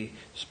what the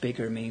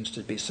speaker means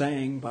to be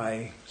saying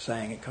by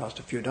saying it cost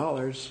a few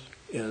dollars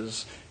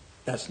is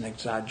that's an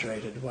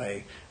exaggerated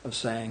way of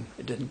saying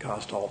it didn't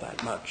cost all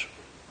that much.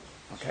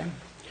 Okay?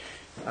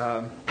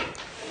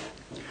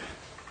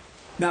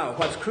 Now,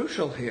 what's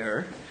crucial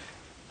here,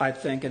 I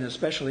think, and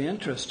especially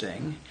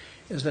interesting,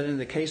 is that in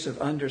the case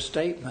of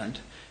understatement,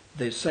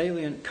 the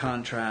salient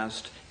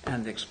contrast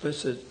and the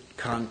explicit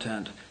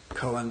content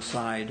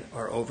coincide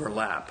or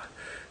overlap.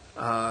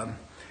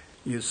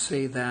 You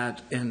see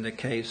that in the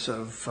case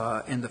of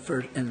in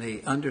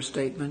the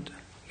understatement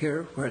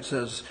here, where it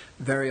says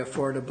very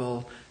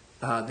affordable,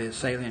 the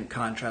salient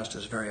contrast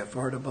is very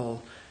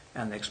affordable,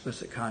 and the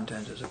explicit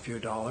content is a few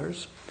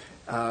dollars.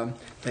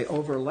 They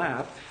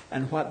overlap,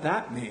 and what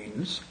that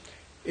means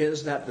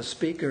is that the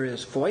speaker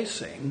is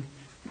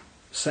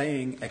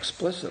saying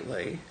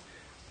explicitly,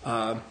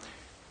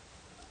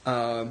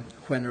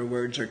 when her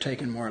words are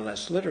taken more or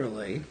less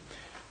literally,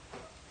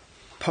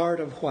 part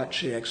of what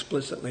she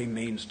explicitly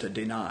means to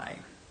deny.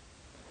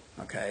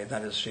 Okay,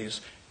 that is,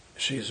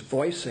 she's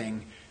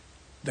voicing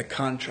the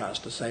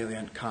contrast, the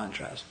salient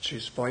contrast.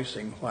 She's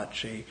voicing what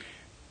she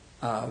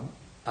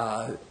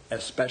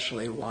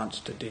especially wants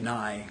to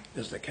deny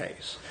is the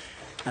case.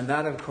 And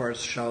that, of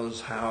course, shows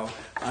how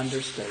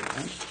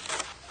understatement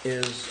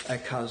is a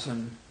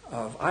cousin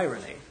of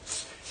irony.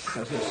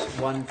 Because this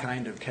one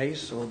kind of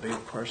case will be,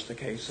 of course, the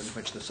case in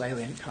which the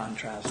salient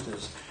contrast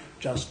is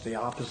just the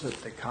opposite,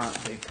 the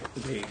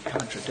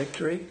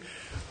contradictory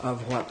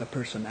of what the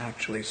person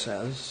actually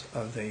says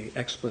of the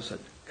explicit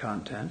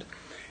content.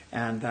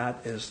 And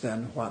that is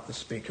then what the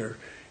speaker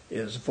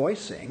is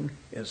voicing,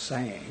 is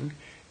saying.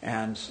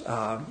 And,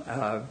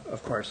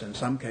 of course, in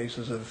some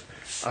cases of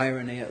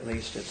irony, at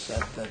least, it's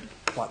said that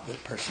what the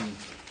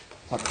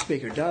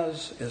speaker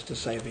does is to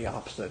say the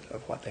opposite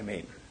of what they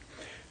mean.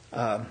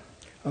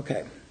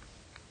 Okay.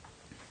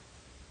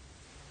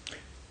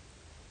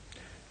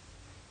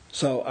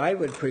 So I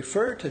would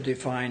prefer to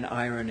define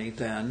irony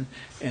then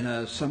in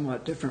a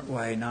somewhat different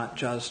way, not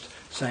just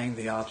saying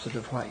the opposite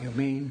of what you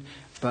mean,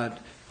 but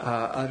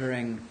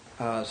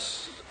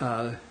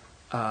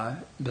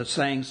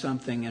saying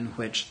something in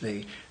which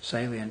the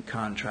salient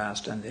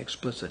contrast and the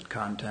explicit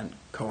content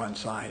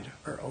coincide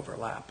or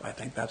overlap. I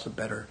think that's a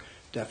better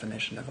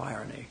definition of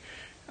irony.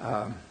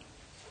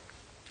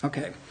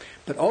 Okay,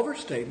 but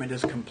overstatement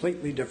is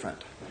completely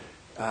different,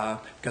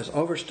 because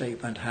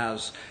overstatement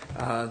has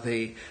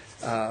the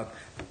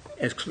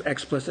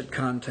explicit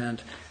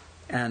content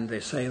and the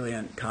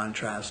salient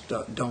contrast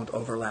don't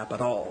overlap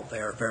at all.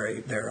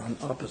 They're on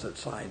opposite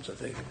sides of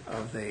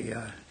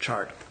the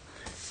chart,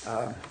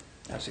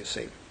 as you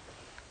see.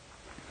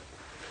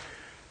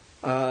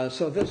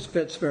 So this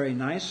fits very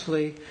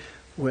nicely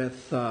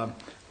with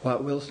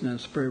what Wilson and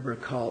Sperber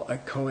call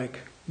echoic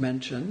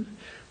mention,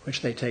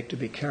 which they take to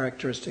be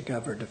characteristic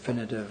of or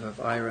definitive of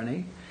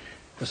irony.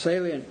 The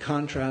salient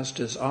contrast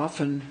is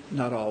often,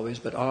 not always,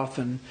 but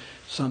often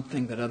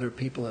something that other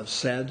people have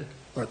said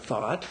or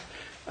thought,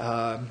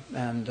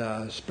 and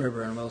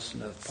Sperber and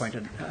Wilson have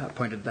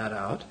pointed that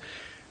out.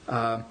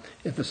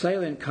 If the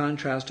salient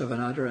contrast of an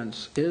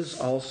utterance is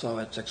also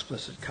its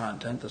explicit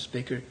content, the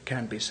speaker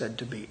can be said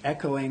to be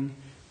echoing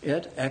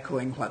it,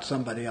 echoing what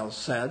somebody else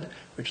said,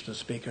 which the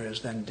speaker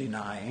is then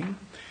denying.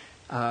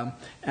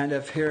 And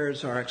if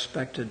hearers are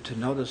expected to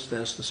notice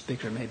this, the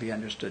speaker may be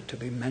understood to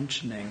be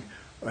mentioning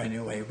or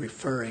anyway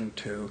referring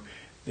to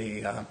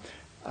the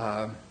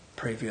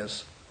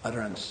previous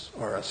utterance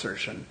or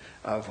assertion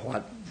of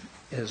what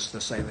is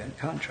the salient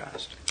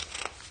contrast.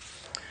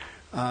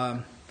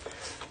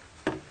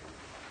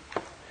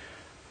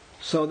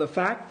 So the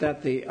fact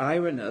that the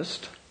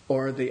ironist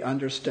or the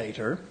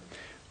understater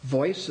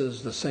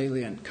voices the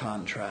salient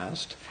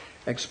contrast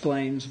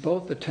explains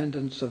both the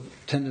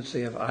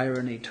tendency of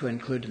irony to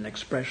include an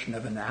expression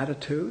of an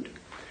attitude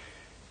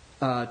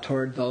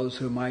toward those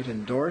who might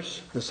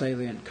endorse the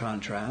salient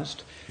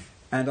contrast,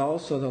 and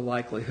also the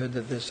likelihood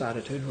that this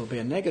attitude will be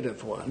a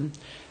negative one,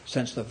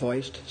 since the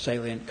voiced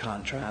salient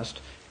contrast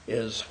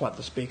is what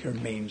the speaker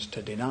means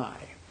to deny.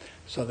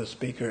 So the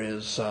speaker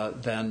is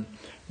then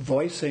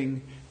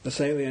voicing the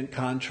salient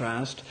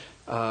contrast,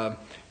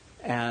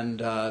 and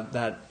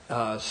that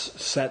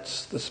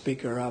sets the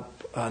speaker up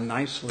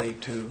nicely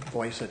to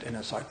voice it in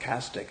a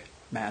sarcastic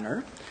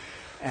manner,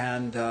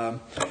 and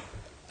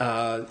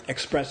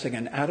expressing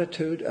an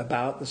attitude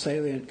about the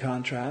salient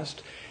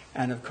contrast.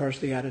 And of course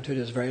the attitude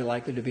is very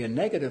likely to be a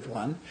negative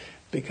one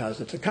because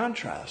it's a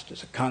contrast.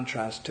 It's a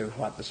contrast to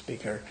what the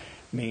speaker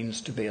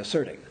means to be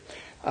asserting.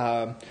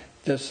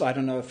 This, I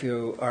don't know if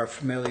you are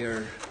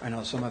familiar, I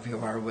know some of you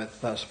are,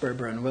 with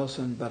Sperber and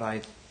Wilson, but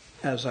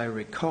as I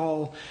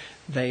recall,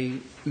 they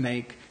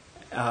make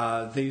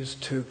these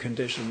two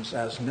conditions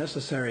as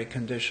necessary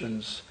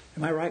conditions.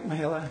 Am I right,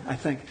 Mahela? I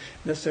think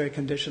necessary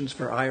conditions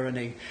for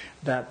irony,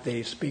 that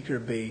the speaker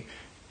be,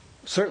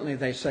 certainly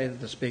they say that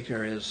the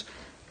speaker is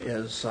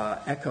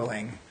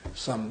echoing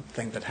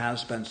something that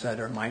has been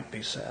said or might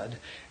be said.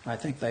 And I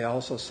think they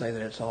also say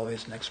that it's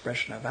always an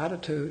expression of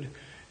attitude,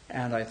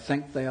 and I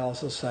think they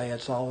also say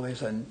it's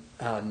always a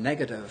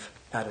negative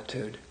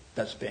attitude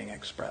that's being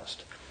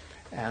expressed.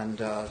 And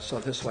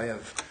so this way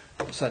of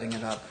setting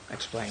it up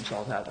explains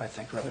all that, I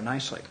think, rather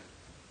nicely.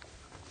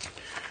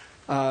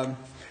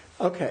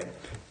 Okay.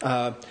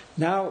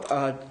 Now,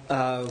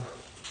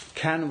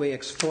 can we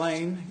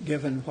explain,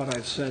 given what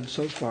I've said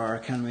so far,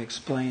 can we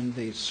explain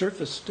the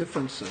surface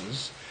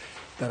differences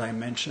that I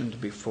mentioned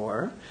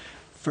before?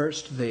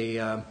 First,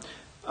 the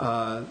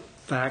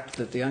fact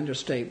that the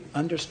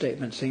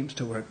understatement seems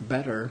to work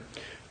better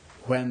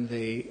when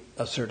the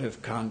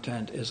assertive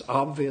content is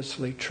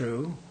obviously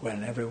true,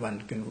 when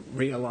everyone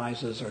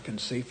realizes or can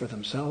see for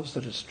themselves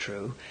that it's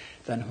true,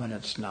 than when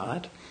it's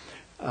not.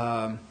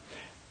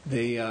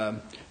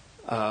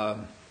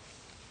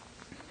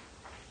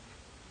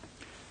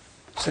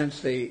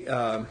 Since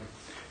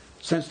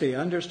the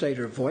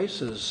understater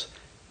voices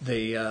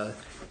the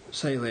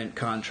salient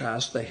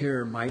contrast, the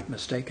hearer might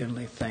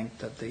mistakenly think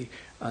that the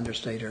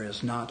understater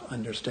is not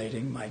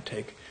understating, might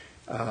take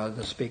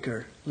the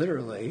speaker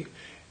literally,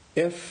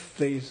 if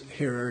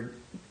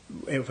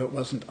it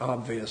wasn't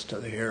obvious to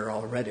the hearer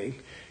already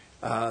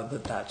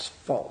that that's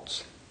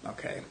false.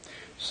 Okay,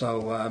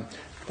 so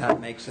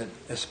that makes it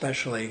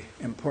especially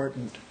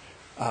important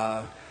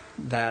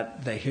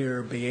that the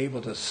hearer be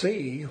able to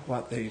see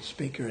what the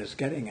speaker is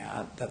getting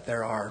at, that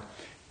there are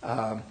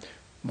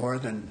more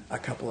than a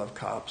couple of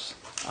cops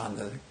on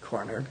the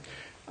corner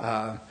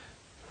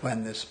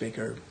when the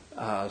speaker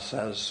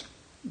says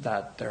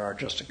that there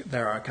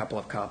are a couple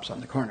of cops on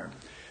the corner.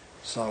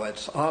 So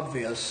it's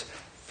obvious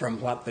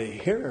from what the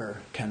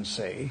hearer can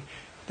see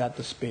that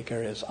the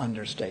speaker is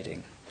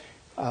understating.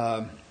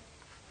 The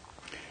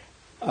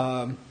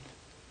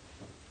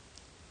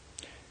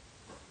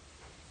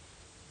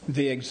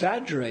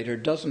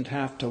exaggerator doesn't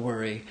have to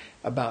worry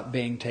about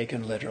being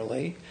taken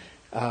literally.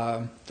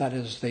 That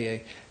is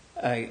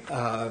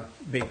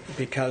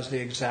because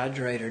the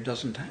exaggerator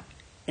doesn't,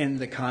 in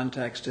the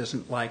context,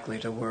 isn't likely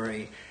to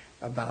worry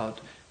about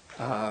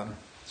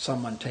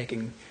someone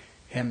taking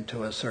him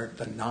to assert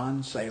the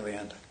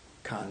non-salient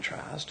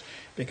contrast,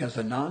 because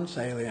the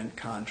non-salient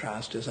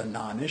contrast is a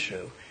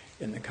non-issue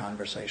in the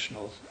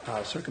conversational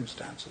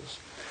circumstances.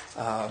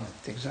 The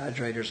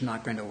exaggerator is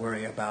not going to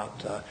worry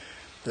about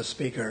the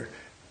speaker,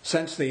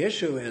 since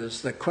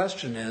the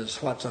question is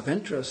what's of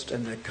interest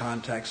in the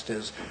context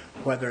is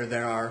whether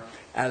there are,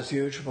 as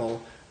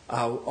usual,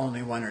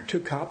 only one or two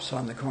cops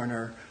on the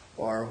corner,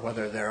 or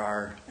whether there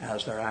are,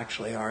 as there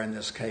actually are in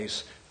this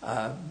case,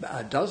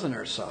 a dozen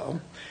or so.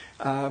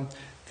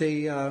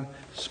 The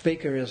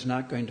speaker is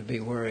not going to be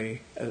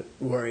worry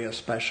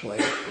especially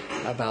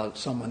about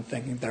someone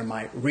thinking there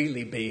might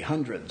really be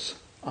hundreds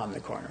on the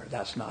corner.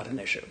 That's not an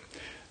issue.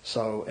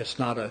 So it's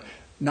not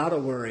not a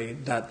worry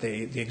that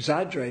the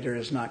exaggerator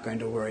is not going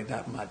to worry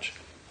that much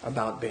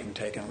about being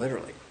taken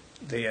literally.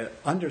 The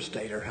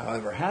understater,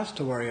 however, has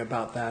to worry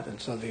about that,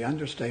 and so the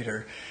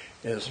understater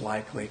is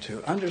likely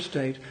to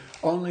understate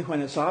only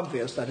when it's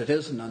obvious that it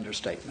is an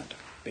understatement,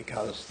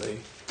 because the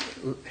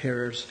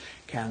hearers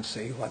can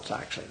see what's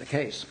actually the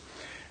case.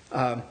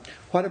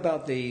 What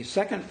about the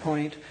second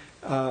point?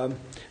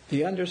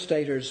 The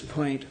understater's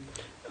point,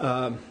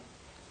 why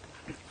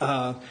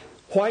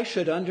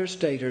should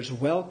understaters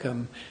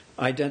welcome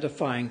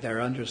identifying their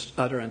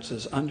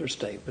utterances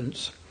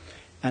understatements,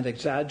 and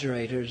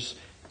exaggerators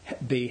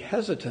be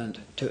hesitant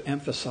to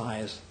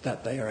emphasize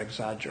that they are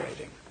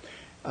exaggerating?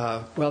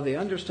 Well, the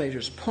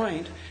understater's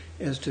point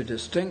is to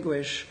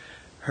distinguish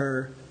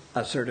her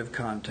assertive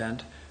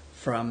content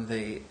from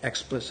the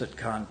explicit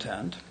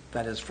content,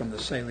 that is, from the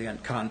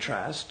salient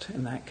contrast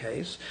in that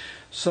case.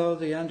 So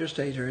the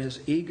understater is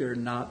eager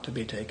not to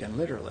be taken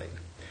literally.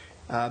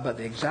 But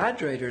the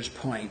exaggerator's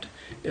point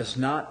is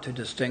not to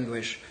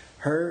distinguish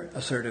her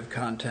assertive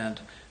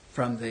content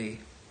from the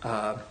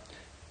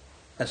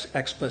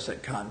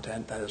explicit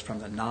content, that is, from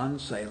the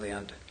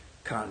non-salient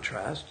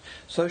contrast.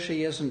 So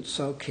she isn't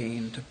so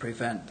keen to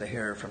prevent the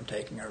hearer from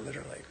taking her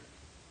literally.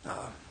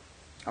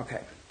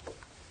 Okay.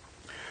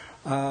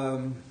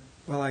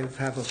 Well, I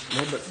have a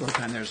little bit more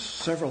time. There's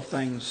several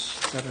things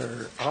that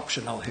are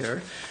optional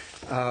here.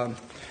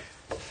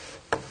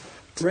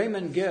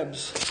 Raymond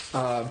Gibbs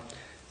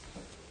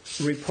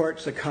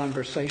reports a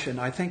conversation.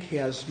 I think he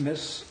has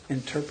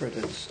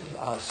misinterpreted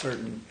a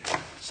certain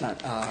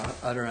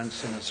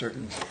utterance in a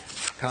certain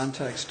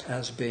context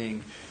as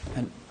being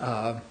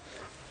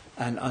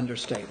an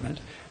understatement.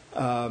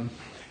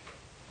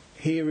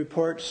 He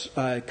reports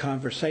a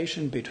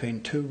conversation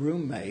between two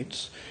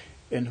roommates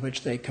in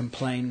which they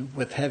complain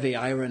with heavy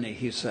irony,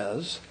 he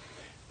says,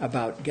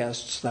 about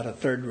guests that a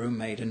third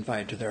roommate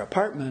invited to their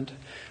apartment.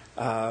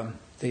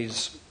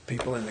 These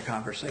people in the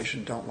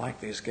conversation don't like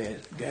these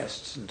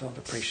guests and don't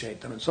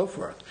appreciate them and so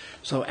forth.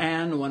 So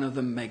Anne, one of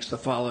them, makes the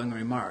following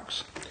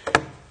remarks.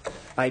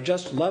 I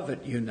just love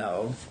it, you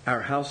know, our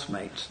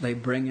housemates. They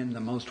bring in the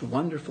most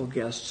wonderful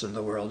guests in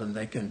the world and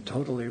they can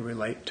totally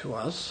relate to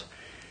us.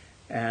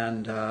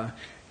 And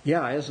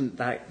yeah, isn't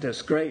that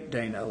just great,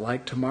 Dana?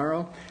 Like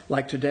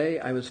today,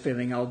 I was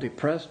feeling all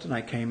depressed and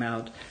I came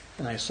out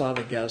and I saw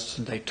the guests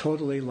and they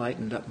totally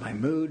lightened up my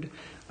mood.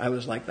 I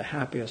was like the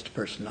happiest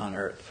person on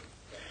earth.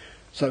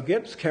 So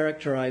Gibbs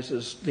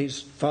characterizes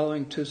these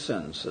following two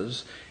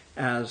sentences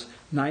as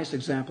nice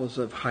examples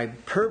of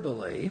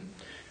hyperbole,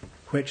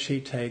 which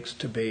he takes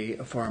to be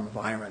a form of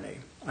irony.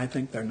 I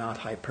think they're not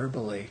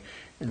hyperbole.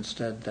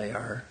 Instead, they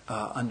are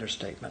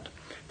understatement.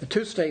 The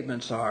two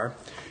statements are,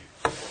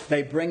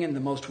 they bring in the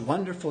most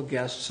wonderful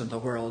guests in the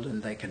world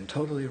and they can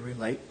totally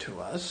relate to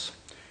us.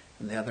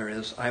 And the other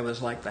is, I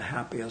was like the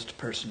happiest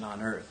person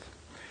on earth.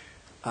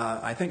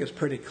 I think it's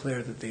pretty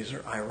clear that these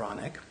are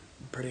ironic,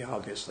 pretty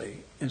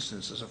obviously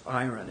instances of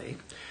irony.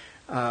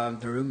 The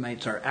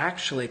roommates are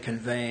actually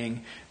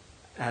conveying,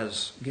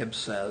 as Gibbs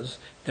says,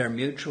 their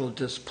mutual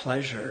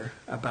displeasure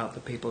about the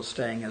people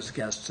staying as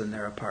guests in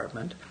their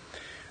apartment.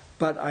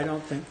 But I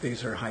don't think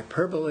these are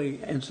hyperbole,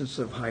 instances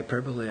of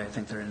hyperbole. I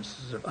think they're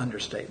instances of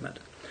understatement.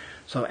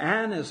 So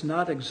Anne is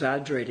not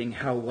exaggerating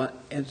how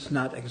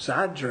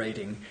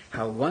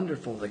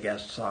wonderful the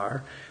guests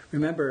are.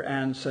 Remember,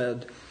 Anne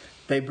said,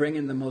 they bring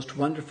in the most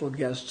wonderful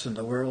guests in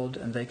the world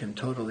and they can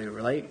totally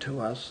relate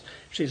to us.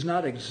 She's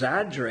not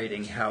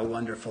exaggerating how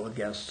wonderful the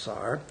guests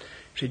are.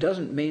 She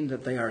doesn't mean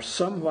that they are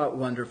somewhat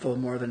wonderful,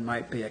 more than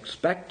might be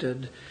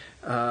expected,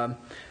 but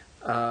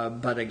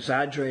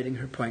exaggerating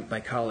her point by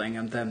calling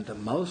them the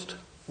most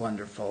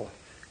wonderful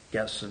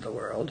guests in the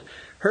world.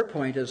 Her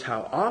point is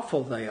how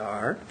awful they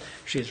are.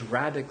 She's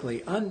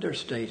radically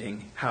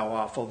understating how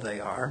awful they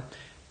are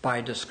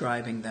by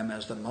describing them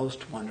as the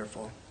most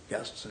wonderful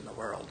guests in the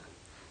world.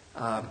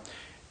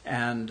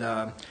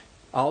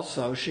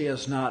 Also, she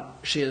is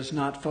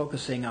not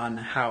focusing on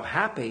how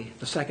happy.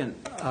 The second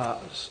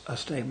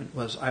statement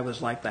was, I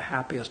was like the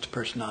happiest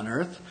person on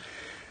earth.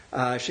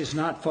 She's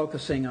not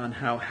focusing on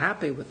how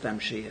happy with them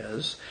she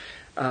is,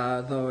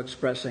 though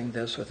expressing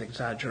this with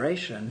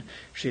exaggeration.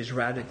 She's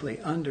radically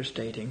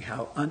understating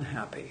how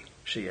unhappy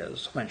she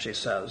is when she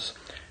says,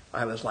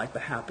 I was like the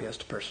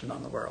happiest person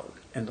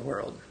in the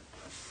world.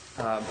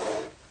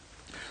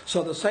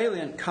 So the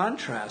salient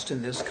contrast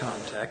in this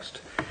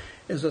context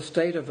is a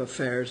state of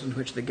affairs in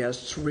which the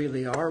guests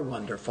really are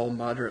wonderful,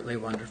 moderately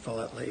wonderful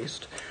at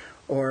least,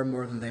 or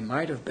more than they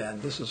might have been.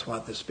 This is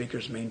what the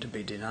speakers mean to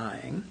be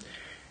denying.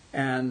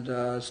 And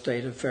a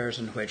state of affairs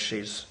in which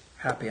she's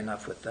happy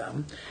enough with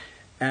them.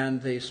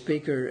 And the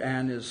speaker,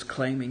 Anne, is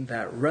claiming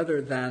that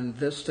rather than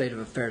this state of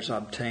affairs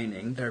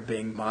obtaining, they're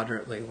being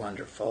moderately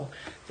wonderful,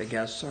 the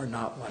guests are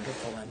not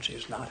wonderful and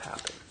she's not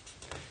happy.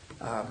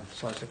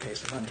 So it's a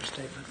case of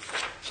understatement.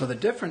 So the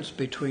difference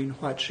between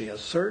what she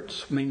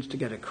asserts means to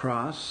get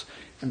across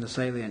and the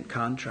salient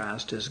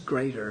contrast is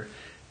greater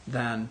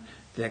than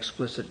the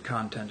explicit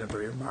content of her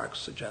remarks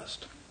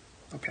suggest.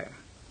 Okay.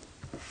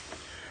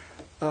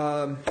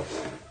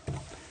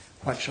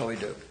 What shall we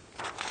do?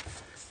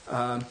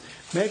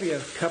 Maybe a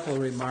couple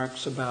of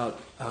remarks about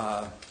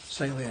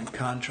salient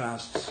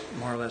contrasts,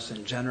 more or less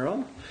in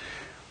general.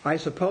 I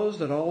suppose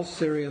that all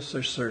serious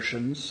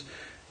assertions,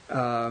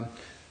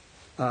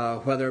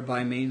 whether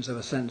by means of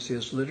a sentence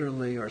used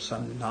literally or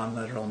some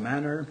non-literal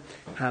manner,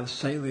 have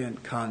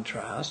salient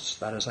contrasts.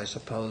 That is, I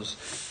suppose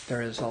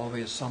there is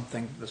always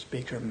something the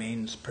speaker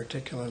means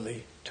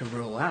particularly to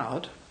rule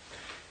out.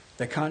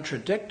 The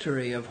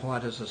contradictory of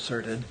what is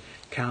asserted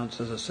counts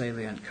as a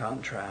salient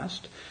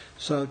contrast.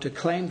 So to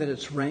claim that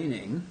it's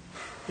raining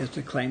is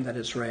to claim that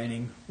it's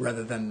raining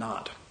rather than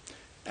not.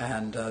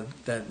 And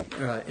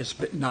that it's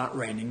not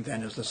raining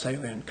then is the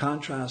salient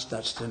contrast.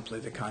 That's simply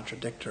the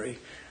contradictory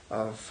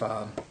of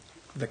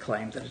the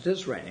claim that it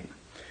is raining.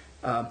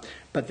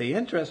 But the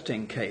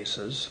interesting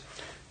cases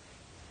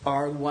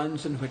are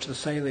ones in which the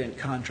salient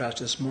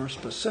contrast is more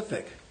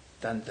specific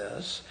than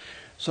this.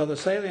 So the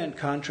salient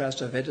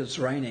contrast of it is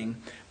raining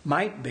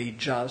might be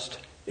just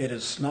it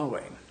is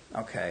snowing.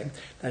 Okay,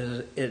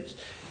 that is,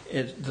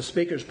 the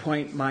speaker's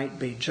point might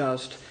be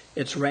just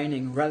it's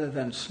raining rather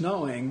than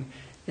snowing,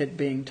 it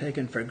being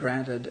taken for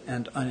granted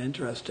and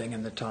uninteresting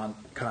in the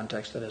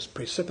context that it's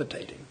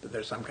precipitating, that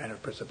there's some kind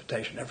of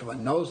precipitation.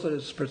 Everyone knows that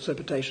it's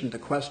precipitation. The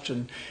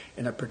question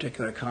in a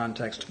particular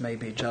context may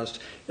be just,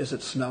 is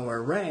it snow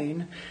or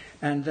rain?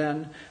 And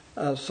then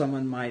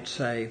someone might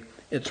say,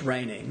 it's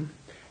raining,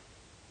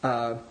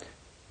 where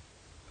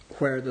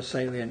the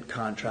salient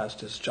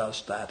contrast is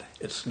just that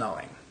it's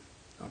snowing.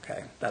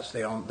 Okay, that's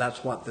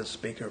what this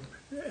speaker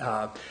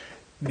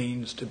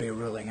means to be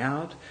ruling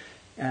out.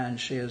 And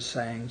she is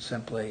saying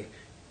simply,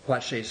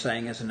 what she's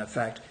saying is in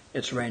effect,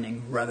 it's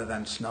raining rather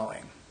than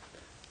snowing.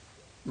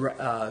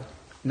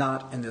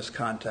 Not in this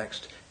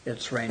context,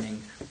 it's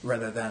raining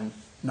rather than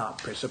not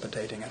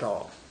precipitating at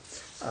all.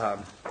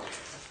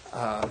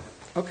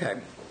 Okay.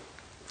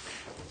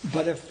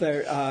 But if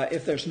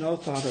there's no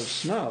thought of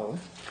snow,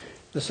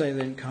 the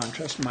salient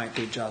contrast might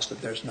be just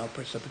that there's no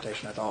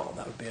precipitation at all.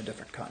 That would be a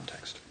different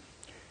context.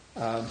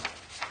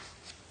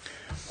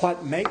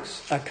 What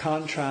makes a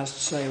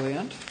contrast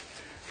salient?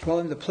 Well,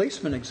 in the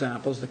policeman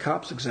examples, the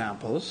cops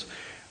examples,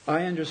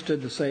 I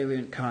understood the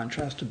salient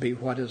contrast to be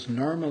what is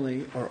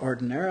normally or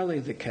ordinarily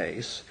the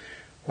case,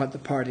 what the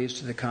parties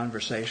to the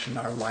conversation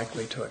are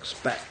likely to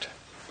expect.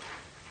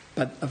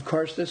 But, of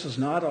course, this is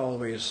not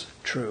always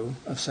true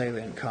of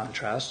salient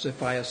contrasts.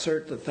 If I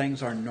assert that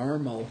things are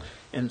normal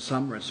in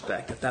some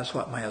respect, if that's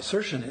what my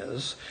assertion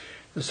is,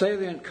 the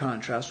salient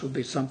contrast would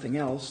be something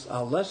else,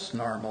 a less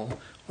normal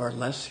or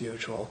less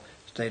usual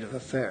state of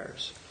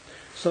affairs.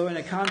 So in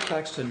a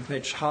context in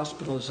which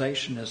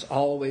hospitalization is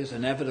always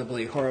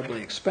inevitably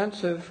horribly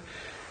expensive,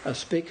 a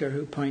speaker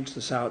who points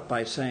this out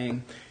by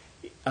saying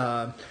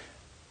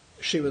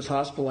she was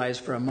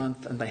hospitalized for a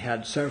month and they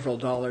had several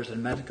dollars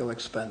in medical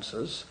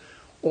expenses,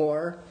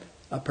 or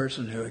a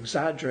person who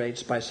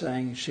exaggerates by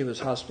saying she was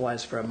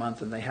hospitalized for a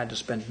month and they had to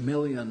spend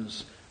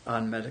millions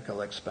on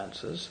medical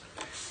expenses.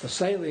 The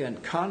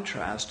salient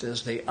contrast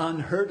is the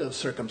unheard of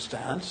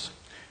circumstance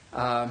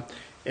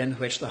in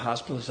which the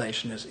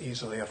hospitalization is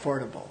easily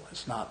affordable.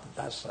 It's not that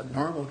that's a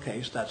normal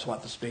case, that's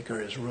what the speaker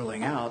is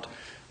ruling out,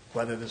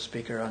 whether the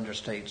speaker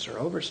understates or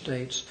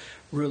overstates,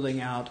 ruling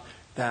out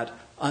that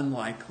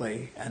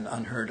unlikely and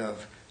unheard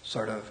of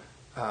sort of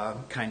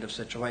kind of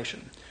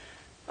situation.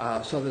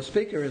 So the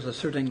speaker is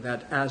asserting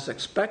that, as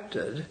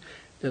expected,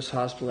 this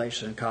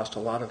hospitalization cost a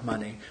lot of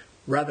money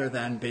rather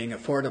than being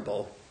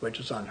affordable, which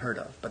is unheard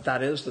of. But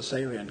that is the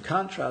salient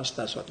contrast.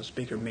 That's what the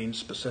speaker means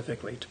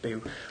specifically to be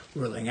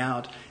ruling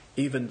out,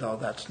 even though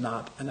that's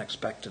not an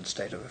expected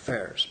state of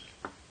affairs.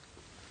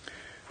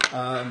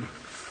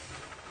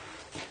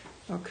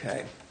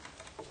 Okay.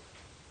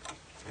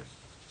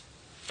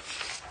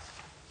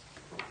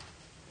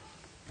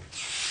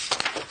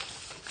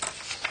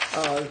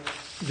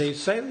 The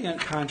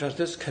salient contrast,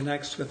 this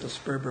connects with the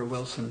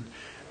Sperber-Wilson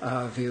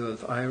view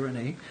of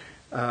irony.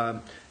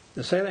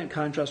 The salient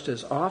contrast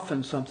is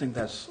often something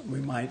that's, we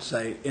might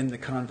say, in the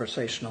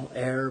conversational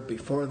air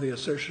before the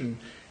assertion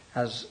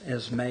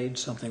is made,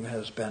 something that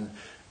has been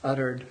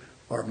uttered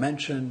or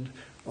mentioned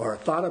or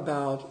thought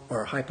about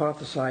or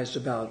hypothesized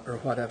about or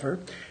whatever,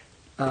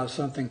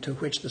 something to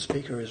which the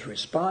speaker is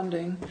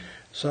responding.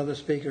 So the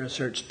speaker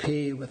asserts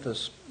P with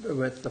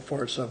the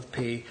force of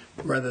P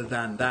rather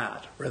than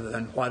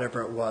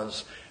whatever it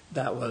was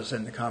that was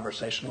in the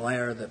conversational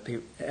air that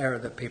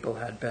people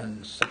had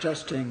been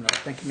suggesting or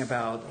thinking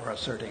about or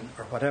asserting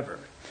or whatever.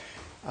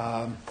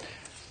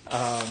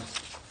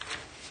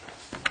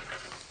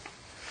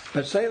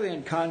 But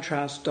salient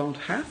contrasts don't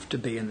have to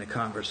be in the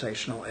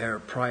conversational air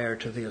prior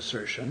to the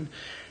assertion.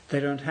 They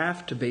don't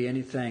have to be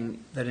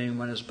anything that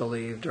anyone has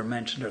believed or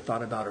mentioned or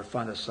thought about or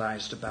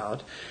fantasized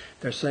about.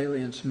 Their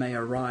salience may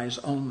arise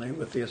only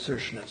with the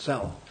assertion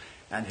itself.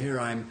 And here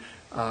I'm,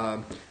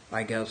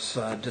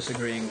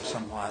 disagreeing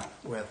somewhat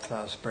with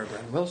Sperber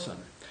and Wilson.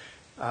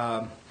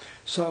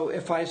 So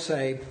if I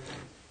say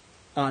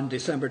on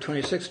December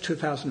 26,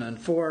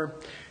 2004,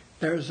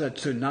 there's a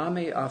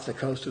tsunami off the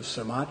coast of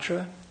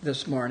Sumatra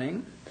this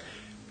morning,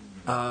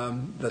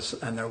 and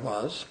there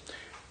was.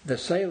 The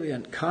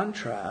salient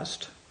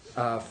contrast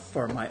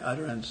for my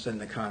utterance in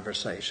the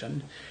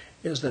conversation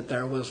is that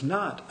there was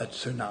not a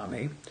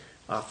tsunami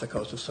off the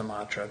coast of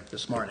Sumatra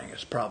this morning.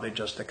 It's probably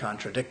just the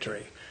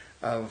contradictory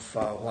of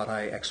what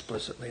I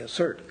explicitly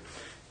assert.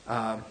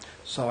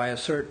 So I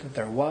assert that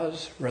there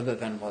was, rather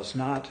than was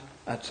not,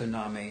 a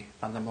tsunami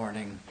on the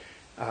morning,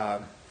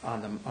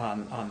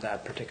 on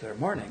that particular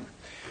morning.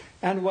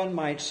 And one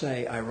might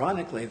say,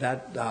 ironically,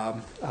 that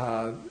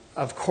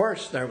of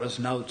course there was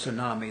no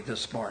tsunami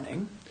this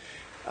morning,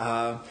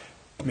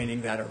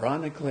 meaning that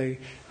ironically,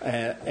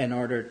 in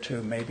order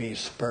to maybe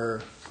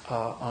spur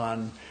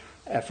on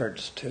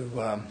efforts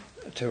to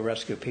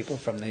rescue people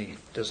from the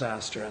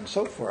disaster and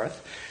so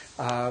forth.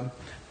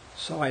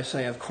 So I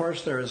say, of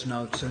course there is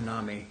no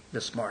tsunami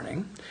this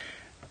morning,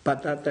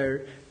 but that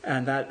there,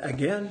 and that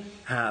again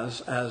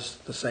has as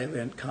the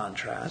salient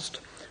contrast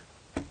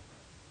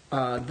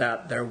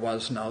that there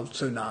was no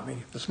tsunami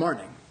this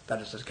morning.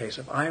 That is a case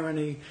of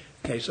irony,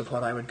 a case of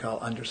what I would call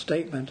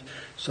understatement.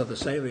 So the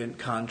salient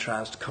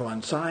contrast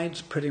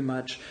coincides pretty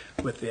much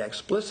with the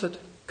explicit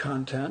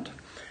content,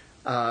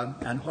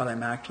 and what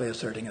I'm actually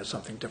asserting is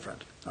something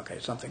different. Okay,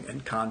 something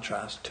in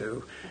contrast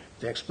to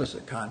the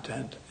explicit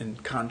content, in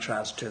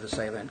contrast to the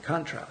salient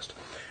contrast.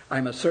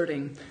 I'm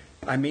asserting,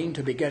 I mean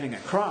to be getting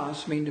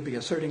across, mean to be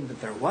asserting that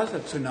there was a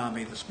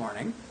tsunami this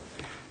morning.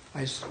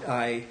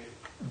 I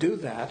do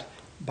that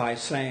by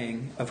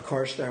saying, of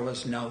course, there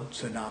was no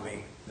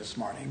tsunami this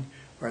morning,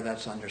 where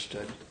that's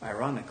understood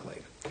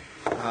ironically.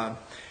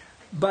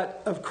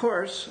 But, of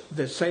course,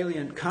 the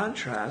salient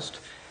contrast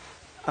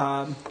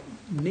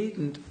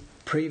needn't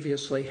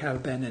previously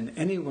have been in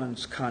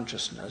anyone's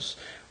consciousness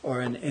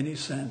or in any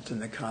sense in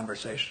the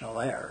conversational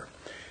air.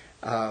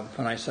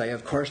 When I say,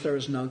 of course, there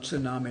was no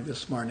tsunami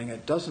this morning,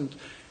 it doesn't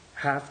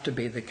have to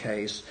be the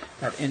case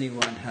that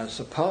anyone has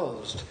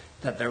supposed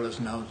that there was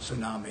no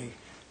tsunami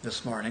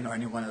this morning, or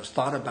anyone has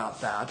thought about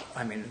that.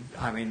 I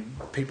mean,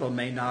 people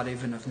may not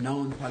even have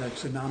known what a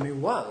tsunami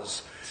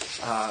was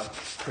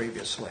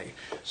previously.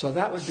 So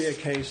that would be a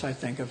case, I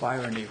think, of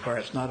irony, where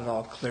it's not at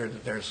all clear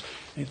that there's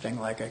anything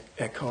like a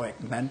echoic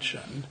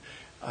mention,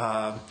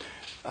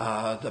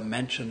 the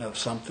mention of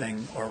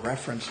something or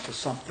reference to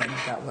something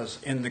that was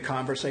in the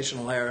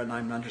conversational air, and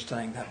I'm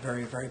understanding that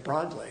very, very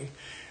broadly.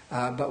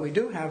 But we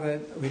do have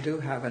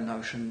a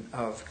notion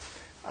of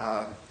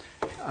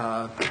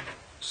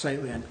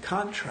salient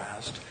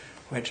contrast,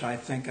 which I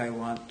think I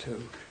want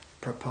to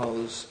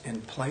propose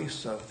in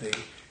place of the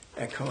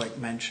echoic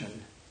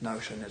mention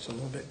notion. It's a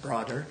little bit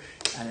broader,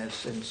 and it's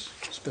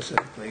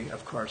specifically,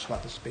 of course,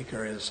 what the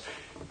speaker is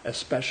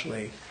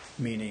especially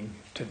meaning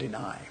to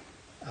deny.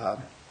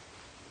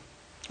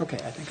 Okay,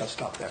 I think I'll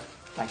stop there.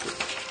 Thank you.